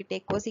സ്വീപ്പിൽ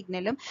കിട്ടിയ എക്കോ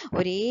സിഗ്നലും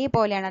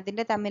ഒരേപോലെയാണ്.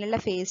 അതിൻ്റെ തമ്മിലുള്ള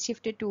ഫേസ്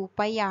ഷിഫ്റ്റ്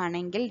 2π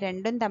ആണെങ്കിൽ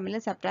രണ്ടും തമ്മിൽ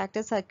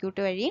സബ്ട്രാക്ടർ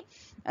സർക്യൂട്ട് വഴി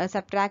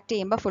സബ്ട്രാക്ട്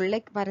ചെയ്യുമ്പോൾ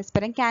ഫുള്ള്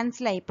പരസ്പരം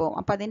ക്യാൻസൽ ആയി പോകും.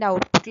 അപ്പോൾ അതിൻ്റെ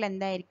ഔട്ട്പുട്ടിൽ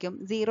എന്തായിരിക്കും,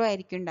 0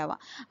 ആയിരിക്കും ഉണ്ടാവുക.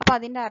 അപ്പോൾ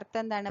അതിൻ്റെ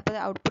അർത്ഥം എന്താണ്, അപ്പോൾ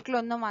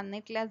ഔട്ട്പുട്ടിലൊന്നും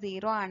വന്നിട്ടില്ല,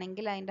 0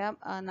 ആണെങ്കിൽ അതിൻ്റെ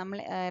നമ്മൾ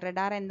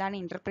റഡാർ എന്താണ്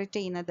ഇൻ്റർപ്രറ്റ്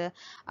ചെയ്യുന്നത്,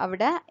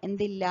 അവിടെ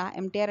എന്തില്ല,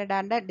 MTI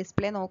റഡാറിൻ്റെ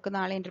ഡിസ്പ്ലേ നോക്കുന്ന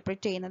ആൾ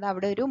ഇൻ്റർപ്രറ്റ് ചെയ്യുന്നത്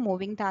അവിടെ ഒരു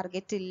മൂവിങ്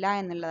ടാർഗറ്റ് ഇല്ല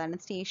എന്നുള്ളതാണ്,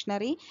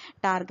 സ്റ്റേഷനറി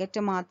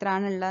ടാർഗറ്റ്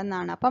മാത്രമാണ്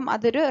ഉള്ളതെന്നാണ്. അപ്പം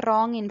അതൊരു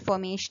റോങ്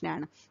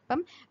ഇൻഫർമേഷനാണ്.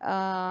 അപ്പം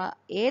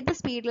ഏത്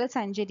സ്പീഡിൽ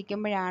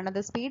സഞ്ചരിക്കുമ്പോഴാണ് അത്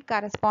speed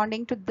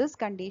corresponding to this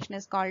condition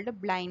is called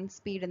blind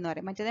speed എന്ന്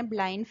പറയും. മറ്റേത്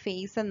ബ്ലൈൻഡ്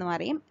ഫേസ് എന്ന്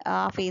പറയും.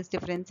 ഫേസ്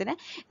ഡിഫറൻസിന്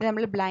ഇത്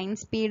നമ്മൾ ബ്ലൈൻഡ്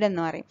സ്പീഡ്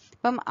എന്ന് പറയും.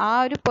 അപ്പം ആ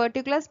ഒരു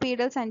പെർട്ടിക്കുലർ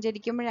സ്പീഡിൽ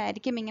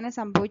സഞ്ചരിക്കുമ്പോഴായിരിക്കും ഇങ്ങനെ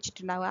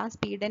സംഭവിച്ചിട്ടുണ്ടാവുക. ആ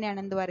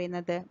സ്പീഡിനെയാണ് എന്ത്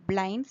പറയുന്നത്,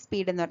 ബ്ലൈൻഡ്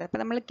സ്പീഡ് എന്ന് പറയുന്നത്.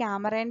 അപ്പോൾ നമ്മൾ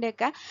ക്യാമറേൻ്റെ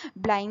ഒക്കെ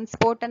ബ്ലൈൻഡ്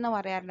സ്പോട്ട് എന്ന്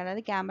പറയാറുണ്ട്.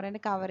 അതായത്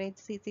ക്യാമറേൻ്റെ കവറേജ്,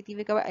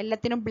 CCTV ഒക്കെ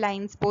എല്ലാത്തിനും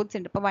ബ്ലൈൻഡ് സ്പോട്ട്സ്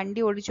ഉണ്ട്. ഇപ്പോൾ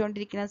വണ്ടി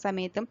ഓടിച്ചുകൊണ്ടിരിക്കുന്ന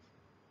സമയത്തും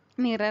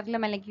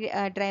മിററിലും അല്ലെങ്കിൽ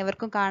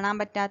ഡ്രൈവർക്കും കാണാൻ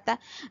പറ്റാത്ത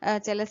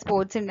ചില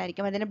സ്പോട്ട്സ്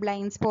ഉണ്ടായിരിക്കും, അതിന്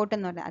ബ്ലൈൻഡ് സ്പോട്ട്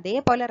എന്ന് പറയുന്നത്.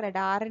 അതേപോലെ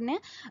റഡാറിന്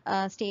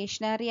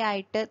സ്റ്റേഷനറി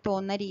ആയിട്ട്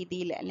തോന്നുന്ന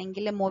രീതിയിൽ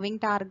അല്ലെങ്കിൽ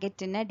മൂവിങ്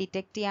ടാർഗറ്റിന്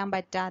ഡിറ്റക്ട് ചെയ്യാൻ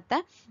പറ്റാത്ത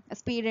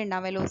സ്പീഡ്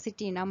ഉണ്ടാവും,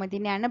 വെലോസിറ്റി ഉണ്ടാവും,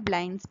 അതിനെയാണ്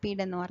ബ്ലൈൻഡ്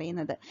സ്പീഡ് എന്ന്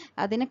പറയുന്നത്.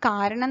 അതിന്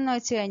കാരണം എന്ന്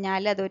വെച്ച്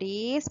കഴിഞ്ഞാൽ അത് ഒരേ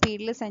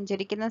സ്പീഡിൽ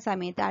സഞ്ചരിക്കുന്ന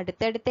സമയത്ത്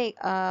അടുത്തടുത്ത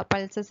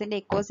പൾസസിൻ്റെ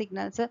എക്കോ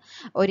സിഗ്നൽസ്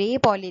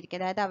ഒരേപോലെ ഇരിക്കും.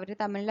 അതായത് അവർ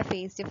തമ്മിലുള്ള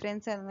ഫേസ്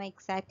ഡിഫറൻസ് എന്ന്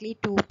എക്സാക്ട്ലി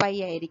 2π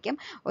ആയിരിക്കും.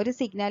 ഒരു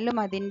സിഗ്നലും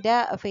അതിൻ്റെ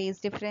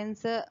ഫേസ്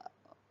ഡിഫറൻസ്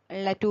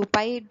ഉള്ള 2π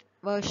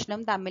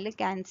വേർഷനും തമ്മിൽ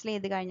ക്യാൻസൽ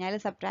ചെയ്ത് കഴിഞ്ഞാൽ,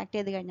 സബ്ട്രാക്ട്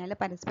ചെയ്ത് കഴിഞ്ഞാൽ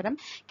പരസ്പരം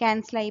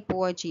ക്യാൻസലായി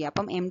പോവുക ചെയ്യുക.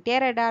 അപ്പം MTI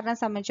റഡാറിനെ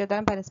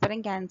സംബന്ധിച്ചിടത്തോളം പരസ്പരം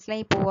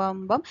ക്യാൻസലായി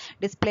പോകുമ്പം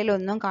ഡിസ്പ്ലേയിൽ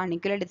ഒന്നും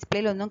കാണിക്കില്ല.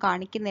 ഡിസ്പ്ലേയിൽ ഒന്നും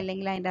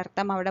കാണിക്കുന്നില്ലെങ്കിൽ അതിൻ്റെ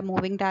അർത്ഥം അവിടെ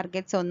മൂവിങ്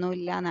ടാർഗറ്റ്സ് ഒന്നും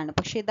ഇല്ല എന്നാണ്.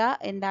 പക്ഷെ ഇതാ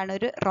എന്താണ്,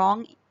 ഒരു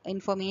റോങ്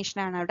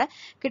ഇൻഫർമേഷനാണ് അവിടെ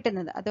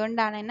കിട്ടുന്നത്.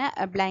 അതുകൊണ്ടാണ് ഇതിനെ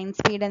ബ്ലൈൻഡ്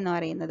സ്പീഡ് എന്ന്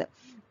പറയുന്നത്.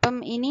 അപ്പം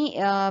ഇനി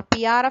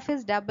PRF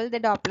is double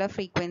the Doppler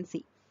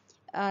frequency.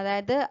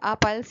 അതായത് ആ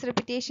പൾസ്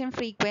റിപ്പിറ്റേഷൻ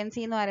ഫ്രീക്വൻസി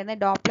എന്ന് പറയുന്നത്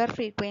ഡോപ്ലർ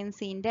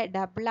ഫ്രീക്വൻസിൻ്റെ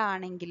ഡബിൾ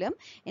ആണെങ്കിലും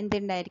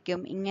എന്തുണ്ടായിരിക്കും,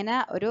 ഇങ്ങനെ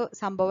ഒരു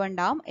സംഭവം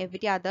ഉണ്ടാവും.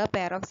 Every other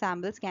pair of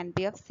samples can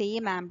be of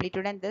same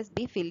amplitude and thus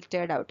B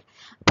filtered out.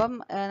 അപ്പം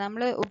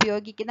നമ്മൾ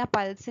ഉപയോഗിക്കുന്ന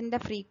പൾസിൻ്റെ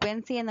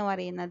ഫ്രീക്വൻസി എന്ന്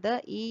പറയുന്നത്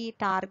ഈ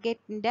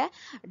ടാർഗറ്റിൻ്റെ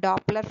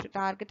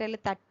ടാർഗറ്റിൽ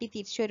തട്ടി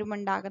തിരിച്ചു വരുമ്പോൾ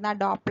ഉണ്ടാകുന്ന ആ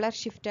ഡോപ്ലർ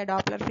ഷിഫ്റ്റ്,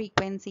 ഡോപ്ലർ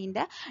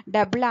ഫ്രീക്വൻസിൻ്റെ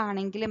ഡബിൾ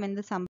ആണെങ്കിലും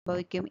എന്ത്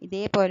സംഭവിക്കും,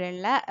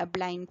 ഇതേപോലെയുള്ള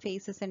ബ്ലൈൻഡ്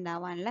ഫേസസ്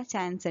ഉണ്ടാവാനുള്ള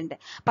ചാൻസ് ഉണ്ട്.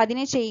 അപ്പം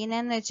അതിനെ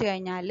ചെയ്യുന്നതെന്ന് വെച്ച് കഴിഞ്ഞാൽ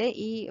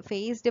ഈ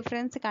ഫേസ്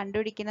ഡിഫറൻസ്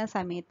കണ്ടുപിടിക്കുന്ന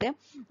സമയത്ത്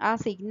ആ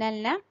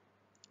സിഗ്നലിനെ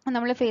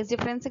നമ്മൾ ഫേസ്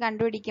ഡിഫറൻസ്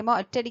കണ്ടുപിടിക്കുമ്പോൾ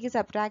ഒറ്റയടിക്ക്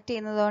സബ്ട്രാക്ട്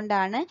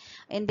ചെയ്യുന്നതുകൊണ്ടാണ്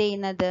എന്ത്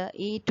ചെയ്യുന്നത്,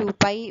 ഈ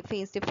 2π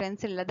ഫേസ്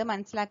ഡിഫറൻസ് ഉള്ളത്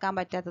മനസ്സിലാക്കാൻ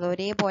പറ്റാത്തത്,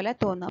 ഒരേപോലെ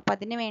തോന്നും. അപ്പം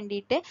അതിന്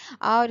വേണ്ടിയിട്ട്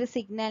ആ ഒരു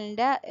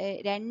സിഗ്നലിൻ്റെ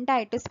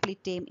രണ്ടായിട്ട്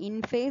സ്പ്ലിറ്റ് ചെയ്യും. ഇൻ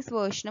ഫേസ്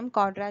വേർഷനും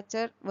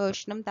ക്വാഡ്രാച്ചർ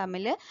വേർഷനും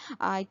തമ്മിൽ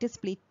ആയിട്ട്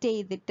സ്പ്ലിറ്റ്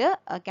ചെയ്തിട്ട്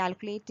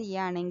കാൽക്കുലേറ്റ്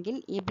ചെയ്യുകയാണെങ്കിൽ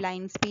ഈ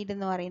ബ്ലൈൻഡ് സ്പീഡ്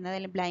എന്ന് പറയുന്നത്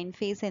അല്ലെങ്കിൽ ബ്ലൈൻഡ്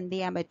ഫേസ് എന്ത്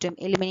ചെയ്യാൻ പറ്റും,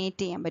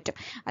 എലിമിനേറ്റ് ചെയ്യാൻ പറ്റും.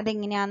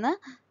 അതെങ്ങനെയാണെന്ന്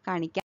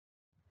കാണിക്കാം.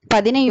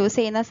 അപ്പം അതിന് യൂസ്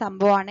ചെയ്യുന്ന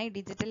സംഭവമാണ്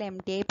ഡിജിറ്റൽ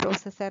MTI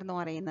പ്രോസസ്സർ എന്ന്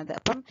പറയുന്നത്.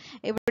 അപ്പം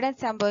ഇവിടെ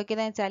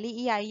സംഭവിക്കുന്നത് വെച്ചാൽ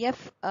ഈ IF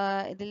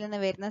ഇതിൽ നിന്ന്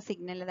വരുന്ന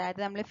സിഗ്നൽ, അതായത്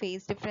നമ്മൾ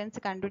ഫേസ്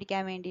ഡിഫറൻസ്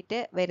കണ്ടുപിടിക്കാൻ വേണ്ടിയിട്ട്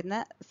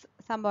വരുന്ന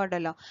സംഭവം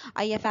ഉണ്ടല്ലോ,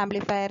 IF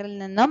ആംപ്ലിഫയറിൽ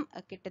നിന്നും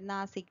കിട്ടുന്ന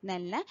ആ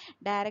സിഗ്നലിനെ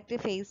ഡയറക്റ്റ്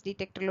ഫേസ്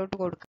ഡിറ്റക്ടറിലോട്ട്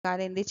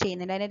കൊടുക്കാതെ എന്ത്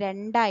ചെയ്യുന്നുണ്ട്, അതിനെ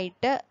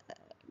രണ്ടായിട്ട്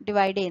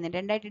ഡിവൈഡ് ചെയ്യുന്നുണ്ട്.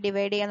 രണ്ടായിട്ട്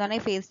ഡിവൈഡ് ചെയ്യാന്ന്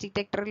പറഞ്ഞാൽ ഫേസ്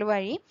ഡിറ്റക്ടറിൽ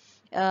വഴി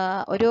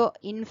ഒരു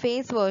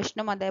ഇൻഫേസ്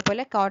വേർഷനും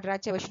അതേപോലെ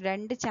ക്വാഡ്രാച്ചർ വേർഷൻ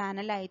രണ്ട്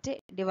ചാനലായിട്ട്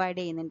ഡിവൈഡ്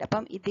ചെയ്യുന്നുണ്ട്.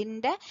 അപ്പം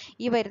ഇതിൻ്റെ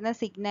ഈ വരുന്ന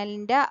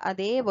സിഗ്നലിൻ്റെ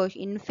അതേ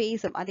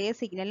ഇൻഫേസും അതേ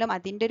സിഗ്നലും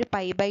അതിൻ്റെ ഒരു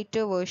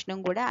π/2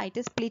 വേർഷനും കൂടെ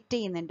ആയിട്ട് സ്പ്ലിറ്റ്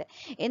ചെയ്യുന്നുണ്ട്.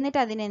 എന്നിട്ട്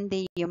അതിനെന്ത്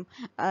ചെയ്യും,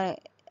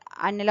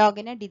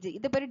 അനലോഗിനെ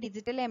ഇതിപ്പോൾ ഒരു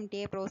ഡിജിറ്റൽ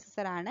MTI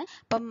പ്രോസസ്സർ ആണ്.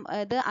 അപ്പം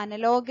ഇത്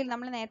അനലോഗിൽ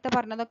നമ്മൾ നേരത്തെ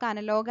പറഞ്ഞതൊക്കെ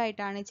അനലോഗ്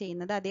ആയിട്ടാണ്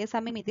ചെയ്യുന്നത്.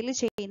 അതേസമയം ഇതിൽ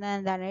ചെയ്യുന്നത്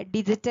എന്താണ്,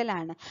 ഡിജിറ്റൽ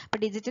ആണ്. അപ്പം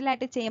ഡിജിറ്റൽ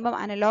ആയിട്ട് ചെയ്യുമ്പോൾ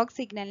അനലോഗ്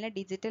സിഗ്നലിനെ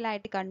ഡിജിറ്റൽ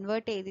ആയിട്ട്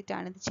കൺവേർട്ട്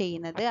ചെയ്തിട്ടാണ് ഇത്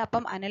ചെയ്യുന്നത്.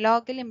 അപ്പം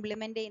അനലോഗിൽ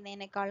ഇംപ്ലിമെന്റ്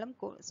ചെയ്യുന്നതിനേക്കാളും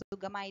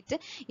സുഖമായിട്ട്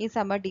ഈ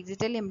സംഭവം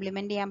ഡിജിറ്റൽ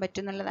ഇംപ്ലിമെന്റ് ചെയ്യാൻ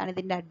പറ്റും എന്നുള്ളതാണ്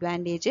ഇതിന്റെ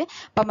അഡ്വാൻറ്റേജ്.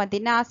 അപ്പം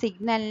അതിന് ആ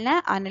സിഗ്നലിനെ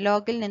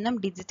അനലോഗിൽ നിന്നും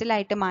ഡിജിറ്റൽ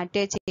ആയിട്ട്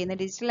മാറ്റുക ചെയ്യുന്നത്.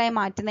 ഡിജിറ്റലായി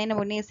മാറ്റുന്നതിന്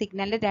മുന്നേ ഈ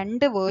സിഗ്നലിന്റെ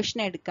രണ്ട്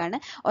വേർഷൻ എടുക്കുകയാണ്.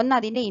 ഒന്ന്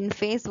അതിന്റെ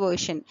ഇൻഫേസ്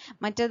വേർഷൻ,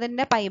 മറ്റേതിന്റെ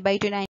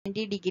π/2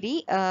 90 ഡിഗ്രി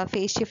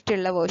ഫേസ് ഷിഫ്റ്റ്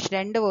ഉള്ള വേർഷൻ,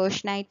 രണ്ട്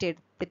വേർഷനായിട്ട്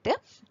എടുത്തിട്ട്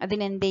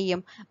അതിനെന്ത്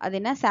ചെയ്യും,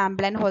 അതിനെ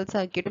സാമ്പിൾ ആൻഡ് ഹോൾഡ്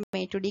സർക്യൂട്ടും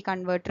A to D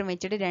കൺവേർട്ടറും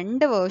വെച്ചിട്ട്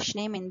രണ്ട്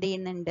വേർഷനെയും എന്ത്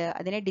ചെയ്യുന്നുണ്ട്,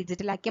 അതിനെ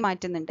ഡിജിറ്റലാക്കി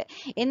മാറ്റുന്നുണ്ട്.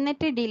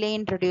 എന്നിട്ട് ഡിലേ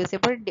ഇൻട്രൊഡ്യൂസ്,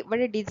 ഇപ്പോൾ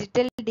ഇവിടെ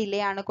ഡിജിറ്റൽ ഡിലേ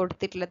ആണ്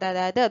കൊടുത്തിട്ടുള്ളത്.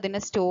 അതായത് അതിനെ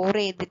സ്റ്റോർ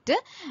ചെയ്തിട്ട്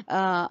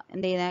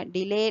എന്ത് ചെയ്യുന്ന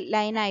ഡിലേ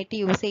ലൈൻ ആയിട്ട്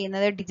യൂസ്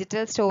ചെയ്യുന്നത്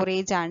ഡിജിറ്റൽ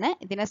സ്റ്റോറേജ് ആണ്.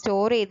 ഇതിനെ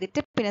സ്റ്റോർ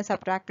ചെയ്തിട്ട് പിന്നെ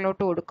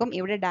സബ്ട്രാക്ടറിലോട്ട് കൊടുക്കും,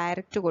 ഇവിടെ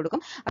ഡയറക്റ്റ്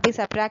കൊടുക്കും. അപ്പോൾ ഈ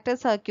സബ്ട്രാക്ടർ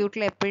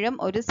സർക്യൂട്ടിൽ എപ്പോഴും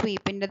ഒരു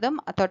സ്വീപ്പിൻ്റെതും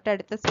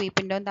തൊട്ടടുത്ത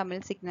സ്വീപ്പിൻ്റെതും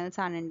തമ്മിൽ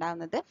സിഗ്നൽസ് ആണ്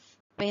ഉണ്ടാകുന്നത്.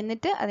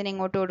 എന്നിട്ട്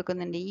അതിനെങ്ങോട്ട്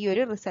കൊടുക്കുന്നുണ്ട്, ഈ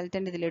ഒരു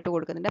റിസൾട്ടൻ്റ് ഇതിലോട്ട്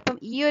കൊടുക്കുന്നുണ്ട്. അപ്പം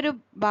ഈ ഒരു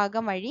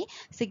ഭാഗം വഴി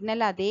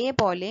സിഗ്നൽ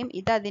അതേപോലെയും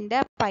ഇത് അതിൻ്റെ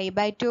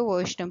π/2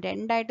 വേർഷനും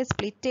രണ്ടായിട്ട്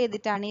സ്പ്ലിറ്റ്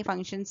ചെയ്തിട്ടാണ് ഈ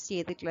ഫങ്ഷൻസ്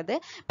ചെയ്തിട്ടുള്ളത്.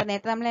 അപ്പം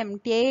നേരത്തെ നമ്മൾ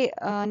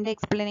MTIൻ്റെ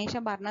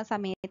എക്സ്പ്ലനേഷൻ പറഞ്ഞ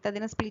സമയത്ത്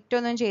അതിനെ സ്പ്ലിറ്റ്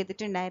ഒന്നും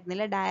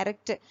ചെയ്തിട്ടുണ്ടായിരുന്നില്ല,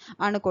 ഡയറക്റ്റ്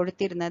ആണ്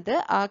കൊടുത്തിരുന്നത്.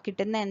 ആ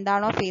കിട്ടുന്ന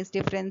എന്താണോ ഫേസ്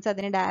ഡിഫറൻസ്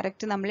അതിന്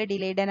ഡയറക്റ്റ് നമ്മൾ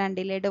ഡിലേഡ് ആൻഡ്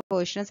അൺഡിലേഡ്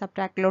വേർഷൻ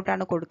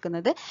സബ്ട്രാക്ടിലോട്ടാണ്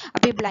കൊടുക്കുന്നത്.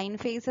 അപ്പോൾ ഈ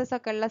ബ്ലൈൻഡ് ഫേസസ്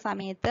ഒക്കെ ഉള്ള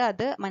സമയത്ത്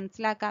അത്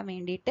മനസ്സിലാക്കാൻ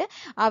വേണ്ടിയിട്ട്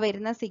ആ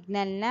വരുന്ന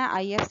സിഗ്നലിനെ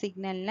IF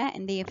സിഗ്നലിനെ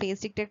എന്ത് ചെയ്യും,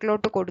 ഫേസ്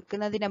ഡിറ്റക്ടറിലോട്ട്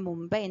കൊടുക്കുന്നതിന്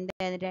മുമ്പ്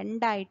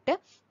രണ്ടായിട്ട്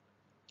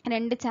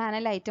രണ്ട്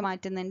ചാനലായിട്ട്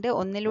മാറ്റുന്നുണ്ട്.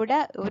 ഒന്നിലൂടെ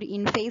ഒരു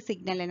ഇൻഫേസ്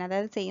സിഗ്നൽ തന്നെ,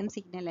 അതായത് സെയിം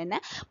സിഗ്നൽ തന്നെ,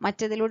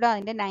 മറ്റതിലൂടെ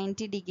അതിൻ്റെ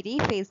 90 ഡിഗ്രി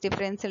ഫേസ്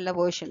ഡിഫറൻസ് ഉള്ള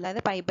വേർഷൻ,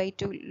 അതായത്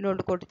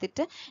π/2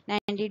 കൊടുത്തിട്ട്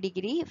 90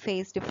 ഡിഗ്രി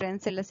ഫേസ്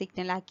ഡിഫറൻസ് ഉള്ള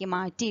സിഗ്നലാക്കി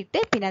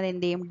മാറ്റിയിട്ട് പിന്നെ അത്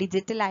എന്ത് ചെയ്യും,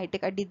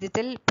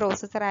 ഡിജിറ്റൽ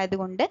പ്രോസസ്സർ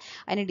ആയതുകൊണ്ട്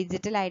അതിന്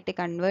ഡിജിറ്റലായിട്ട്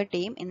കൺവേർട്ട്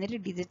ചെയ്യും. എന്നിട്ട്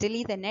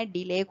ഡിജിറ്റലി തന്നെ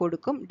ഡിലേ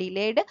കൊടുക്കും.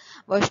 ഡിലേഡ്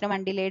വേർഷനും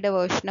അൺഡിലേഡ്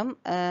വേർഷനും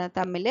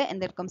തമ്മിൽ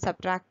എന്തെടുക്കും,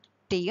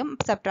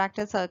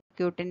 സബ്ട്രാക്ടർ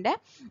സർക്യൂട്ടിൻ്റെ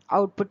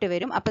ഔട്ട്പുട്ട്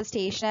വരും. അപ്പോൾ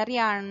സ്റ്റേഷനറി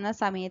ആകുന്ന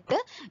സമയത്ത്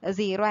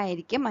 0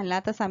 ആയിരിക്കും,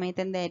 അല്ലാത്ത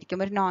സമയത്ത് എന്തായിരിക്കും,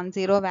 ഒരു നോൺ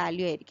സീറോ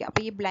വാല്യൂ ആയിരിക്കും.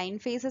 അപ്പോൾ ഈ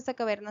ബ്ലൈൻഡ് ഫേസസ്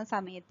ഒക്കെ വരുന്ന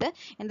സമയത്ത്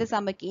എന്ത്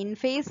സംഭവിക്കും,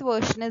 ഇൻഫേസ്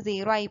വേർഷന്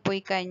 0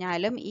 ആയിപ്പോയി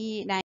കഴിഞ്ഞാലും ഈ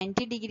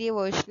 90 ഡിഗ്രി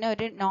വേർഷന്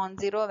ഒരു നോൺ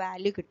സീറോ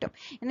വാല്യൂ കിട്ടും.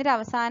 എന്നിട്ട്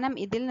അവസാനം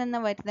ഇതിൽ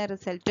നിന്ന് വരുന്ന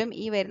റിസൾട്ടും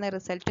ഈ വരുന്ന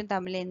റിസൾട്ടും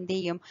തമ്മിൽ എന്ത്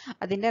ചെയ്യും,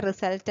 അതിൻ്റെ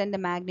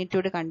റിസൾട്ടൻ്റെ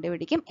മാഗ്നിറ്റ്യൂഡ്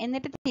കണ്ടുപിടിക്കും.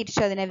 എന്നിട്ട്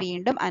തിരിച്ചു അതിനെ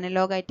വീണ്ടും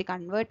അനലോഗായിട്ട്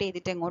കൺവേർട്ട്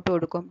ചെയ്തിട്ട് എങ്ങോട്ട്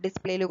കൊടുക്കും,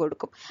 ഡിസ്പ്ലേയിൽ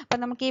കൊടുക്കും.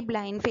 അപ്പം നമുക്ക് ഈ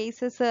ബ്ലൈൻഡ് ഫേസസ്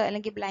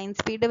അല്ലെങ്കിൽ ബ്ലൈൻഡ്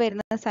സ്പീഡ്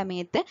വരുന്ന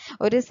സമയത്ത്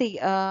ഒരു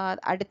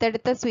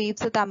അടുത്തടുത്ത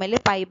സ്വീപ്സ് തമ്മിൽ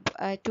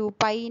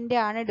 2π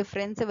ആണ്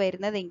ഡിഫറൻസ്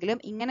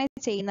വരുന്നതെങ്കിലും ഇങ്ങനെ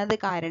ചെയ്യുന്നത്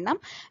കാരണം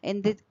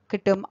എന്ത്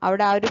കിട്ടും,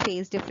 അവിടെ ആ ഒരു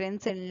ഫേസ്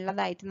ഡിഫറൻസ്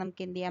ഉള്ളതായിട്ട്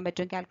നമുക്ക് എന്ത് ചെയ്യാൻ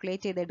പറ്റും,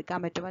 കാൽക്കുലേറ്റ് ചെയ്തെടുക്കാൻ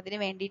പറ്റും. അതിന്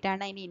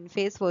വേണ്ടിയിട്ടാണ് അതിന്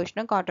ഇൻഫേസ്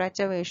വേർഷനും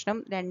ക്വാഡ്രാച്ചർ വേർഷനും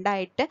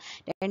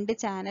രണ്ട്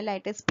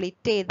ചാനലായിട്ട്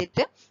സ്പ്ലിറ്റ്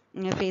ചെയ്തിട്ട്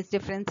ഫേസ്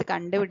ഡിഫറൻസ്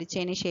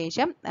കണ്ടുപിടിച്ചതിന്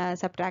ശേഷം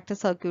സബ്ട്രാക്ടർ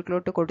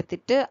സർക്യൂട്ടിലോട്ട്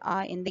കൊടുത്തിട്ട്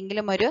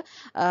എന്തെങ്കിലും ഒരു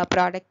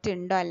പ്രോഡക്റ്റ്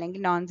ഉണ്ടോ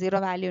അല്ലെങ്കിൽ നോൺ സീറോ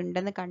വാല്യൂ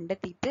ഉണ്ടെന്ന്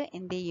കണ്ടെത്തിയിട്ട്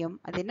എന്ത് ചെയ്യും,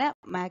 അതിന്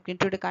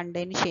മാഗ്നിറ്റ്യൂഡ്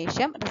കണ്ടതിന്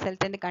ശേഷം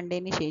റിസൾട്ടൻ്റ്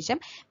കണ്ടതിന് ശേഷം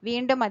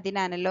വീണ്ടും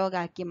അതിനെ അനലോഗ്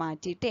ആക്കി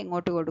മാറ്റിയിട്ട്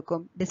എങ്ങോട്ട്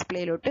കൊടുക്കും,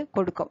 ഡിസ്പ്ലേയിലോട്ട്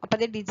കൊടുക്കും. അപ്പോൾ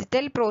അത്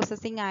ഡിജിറ്റൽ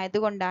പ്രോസസ്സിംഗ്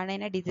ആയതുകൊണ്ടാണ്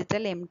ഇതിനെ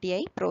ഡിജിറ്റൽ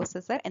MTI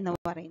പ്രോസസ്സർ എന്ന്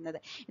പറയുന്നത്.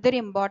 ഇതൊരു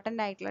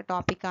ഇമ്പോർട്ടൻ്റ് ആയിട്ടുള്ള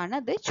ടോപ്പിക്കാണ്.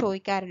 അത്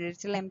ചോദിക്കാറുണ്ട്,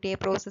 ഡിജിറ്റൽ MTI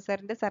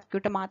പ്രോസസ്സറിൻ്റെ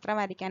സർക്യൂട്ട് മാത്രം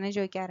വരയ്ക്കാനും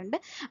ചോദിക്കാറുണ്ട്,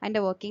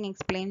 അതിൻ്റെ വർക്കിംഗ്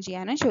എക്സ്പ്ലെയിൻ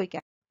ചെയ്യാനും ചോദിക്കാറുണ്ട്.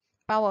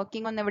 അപ്പോൾ ആ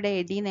വർക്കിംഗ് ഒന്ന് ഇവിടെ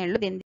എഴുതിയെന്നേ ഉള്ളൂ.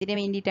 എന്തിനു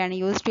വേണ്ടിയിട്ടാണ്,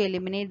 use to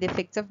eliminate the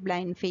effects of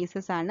blind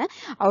faces ആണ്.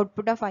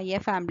 ഔട്ട്പുട്ട് ഓഫ്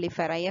IF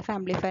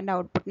ആംപ്ലിഫയറിൻ്റെ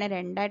ഔട്ട്പുട്ടിനെ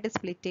രണ്ടായിട്ട്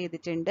സ്പ്ലിറ്റ്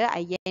ചെയ്തിട്ടുണ്ട്,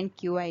 I and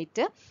Q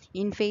ആയിട്ട്,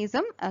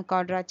 ഇൻഫേസും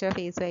ക്വാഡ്രാച്ചർ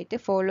ഫേസും ആയിട്ട്.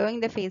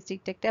 Following the face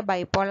detector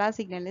bipolar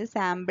സിഗ്നലിൽ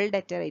സാമ്പിൾ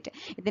ഡെറ്ററേറ്റ്,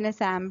 ഇതിനെ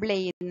സാമ്പിൾ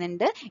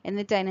ചെയ്യുന്നുണ്ട്.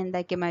 എന്നിട്ട് അതിനെ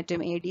എന്താക്കി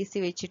മാറ്റും, ADC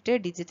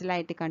വെച്ചിട്ട്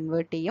ഡിജിറ്റലായിട്ട്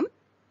കൺവേർട്ട് ചെയ്യും.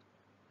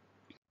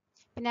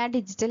 പിന്നെ ആ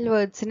ഡിജിറ്റൽ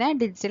വേർഡ്സിനെ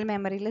ഡിജിറ്റൽ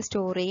മെമ്മറിയിൽ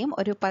സ്റ്റോർ ചെയ്യും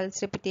ഒരു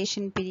pulse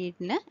repetition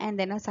പീരീഡിന്. And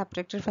then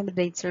സബ്ട്രാക്ടഡ് from the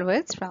digital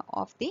words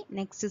of the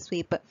next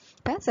sweep.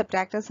 ഇപ്പം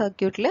സബ്ട്രാക്ടർ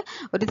സർക്യൂട്ടിൽ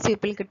ഒരു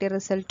സ്വീപ്പിൽ കിട്ടിയ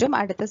റിസൾട്ടും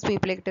അടുത്ത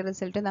സ്വീപ്പിൽ കിട്ടിയ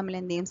റിസൾട്ടും നമ്മൾ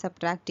എന്ത് ചെയ്യും,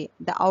 സബ്ട്രാക്ട്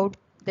ചെയ്യും.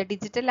 The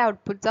digital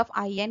outputs of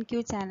I and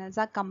Q channels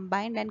are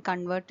combined and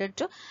converted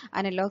to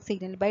analog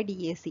signal by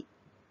DAC.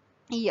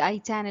 ഈ I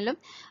ചാനലും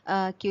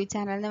Q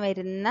ചാനലിന്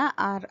വരുന്ന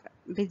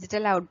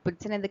ഡിജിറ്റൽ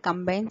ഔട്ട്പുട്ട്സിനെ ഇത്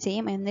കമ്പൈൻ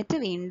ചെയ്യും. എന്നിട്ട്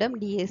വീണ്ടും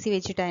DAC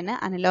വെച്ചിട്ട് അതിനെ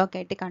അനലോഗ്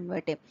ആയിട്ട്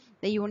കൺവേർട്ട് ചെയ്യും.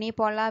 The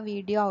unipolar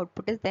video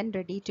output is then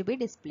ready to B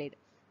displayed.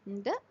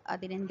 എന്നിട്ട്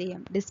അതിനെന്ത്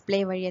ചെയ്യും,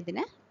 ഡിസ്പ്ലേ വഴി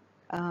അതിനെ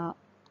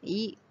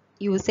ഈ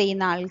യൂസ്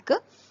ചെയ്യുന്ന ആൾക്ക്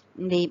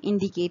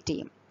ഇൻഡിക്കേറ്റ്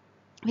ചെയ്യും.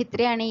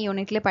 ഇത്രയാണ് ഈ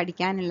യൂണിറ്റിൽ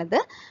പഠിക്കാനുള്ളത്.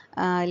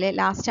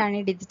 ലാസ്റ്റാണ്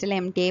ഡിജിറ്റൽ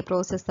MTA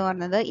പ്രോസസ്സ് എന്ന്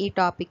പറഞ്ഞത്. ഈ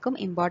ടോപ്പിക്കും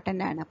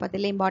ഇമ്പോർട്ടൻ്റ് ആണ്. അപ്പോൾ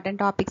അതിൽ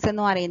ഇമ്പോർട്ടൻറ്റ് ടോപ്പിക്സ്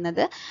എന്ന്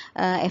പറയുന്നത്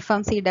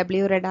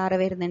FMCW റഡാർ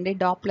വരുന്നുണ്ട്,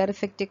 ഡോപ്ലർ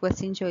ഇഫക്റ്റ്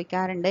ക്വസ്റ്റ്യൻ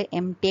ചോദിക്കാറുണ്ട്,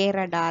 MTA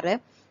റഡാർ,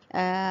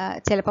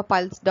 ചിലപ്പോൾ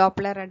പൾസ്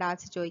ഡോപ്ലർ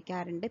റഡാർസ്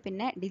ചോദിക്കാറുണ്ട്,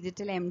 പിന്നെ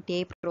ഡിജിറ്റൽ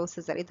MTA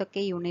പ്രോസസ്സർ.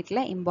 ഇതൊക്കെ യൂണിറ്റിൽ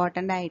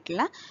ഇമ്പോർട്ടൻ്റ്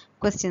ആയിട്ടുള്ള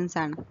ക്വസ്റ്റ്യൻസ്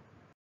ആണ്.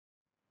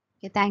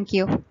 Thank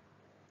you.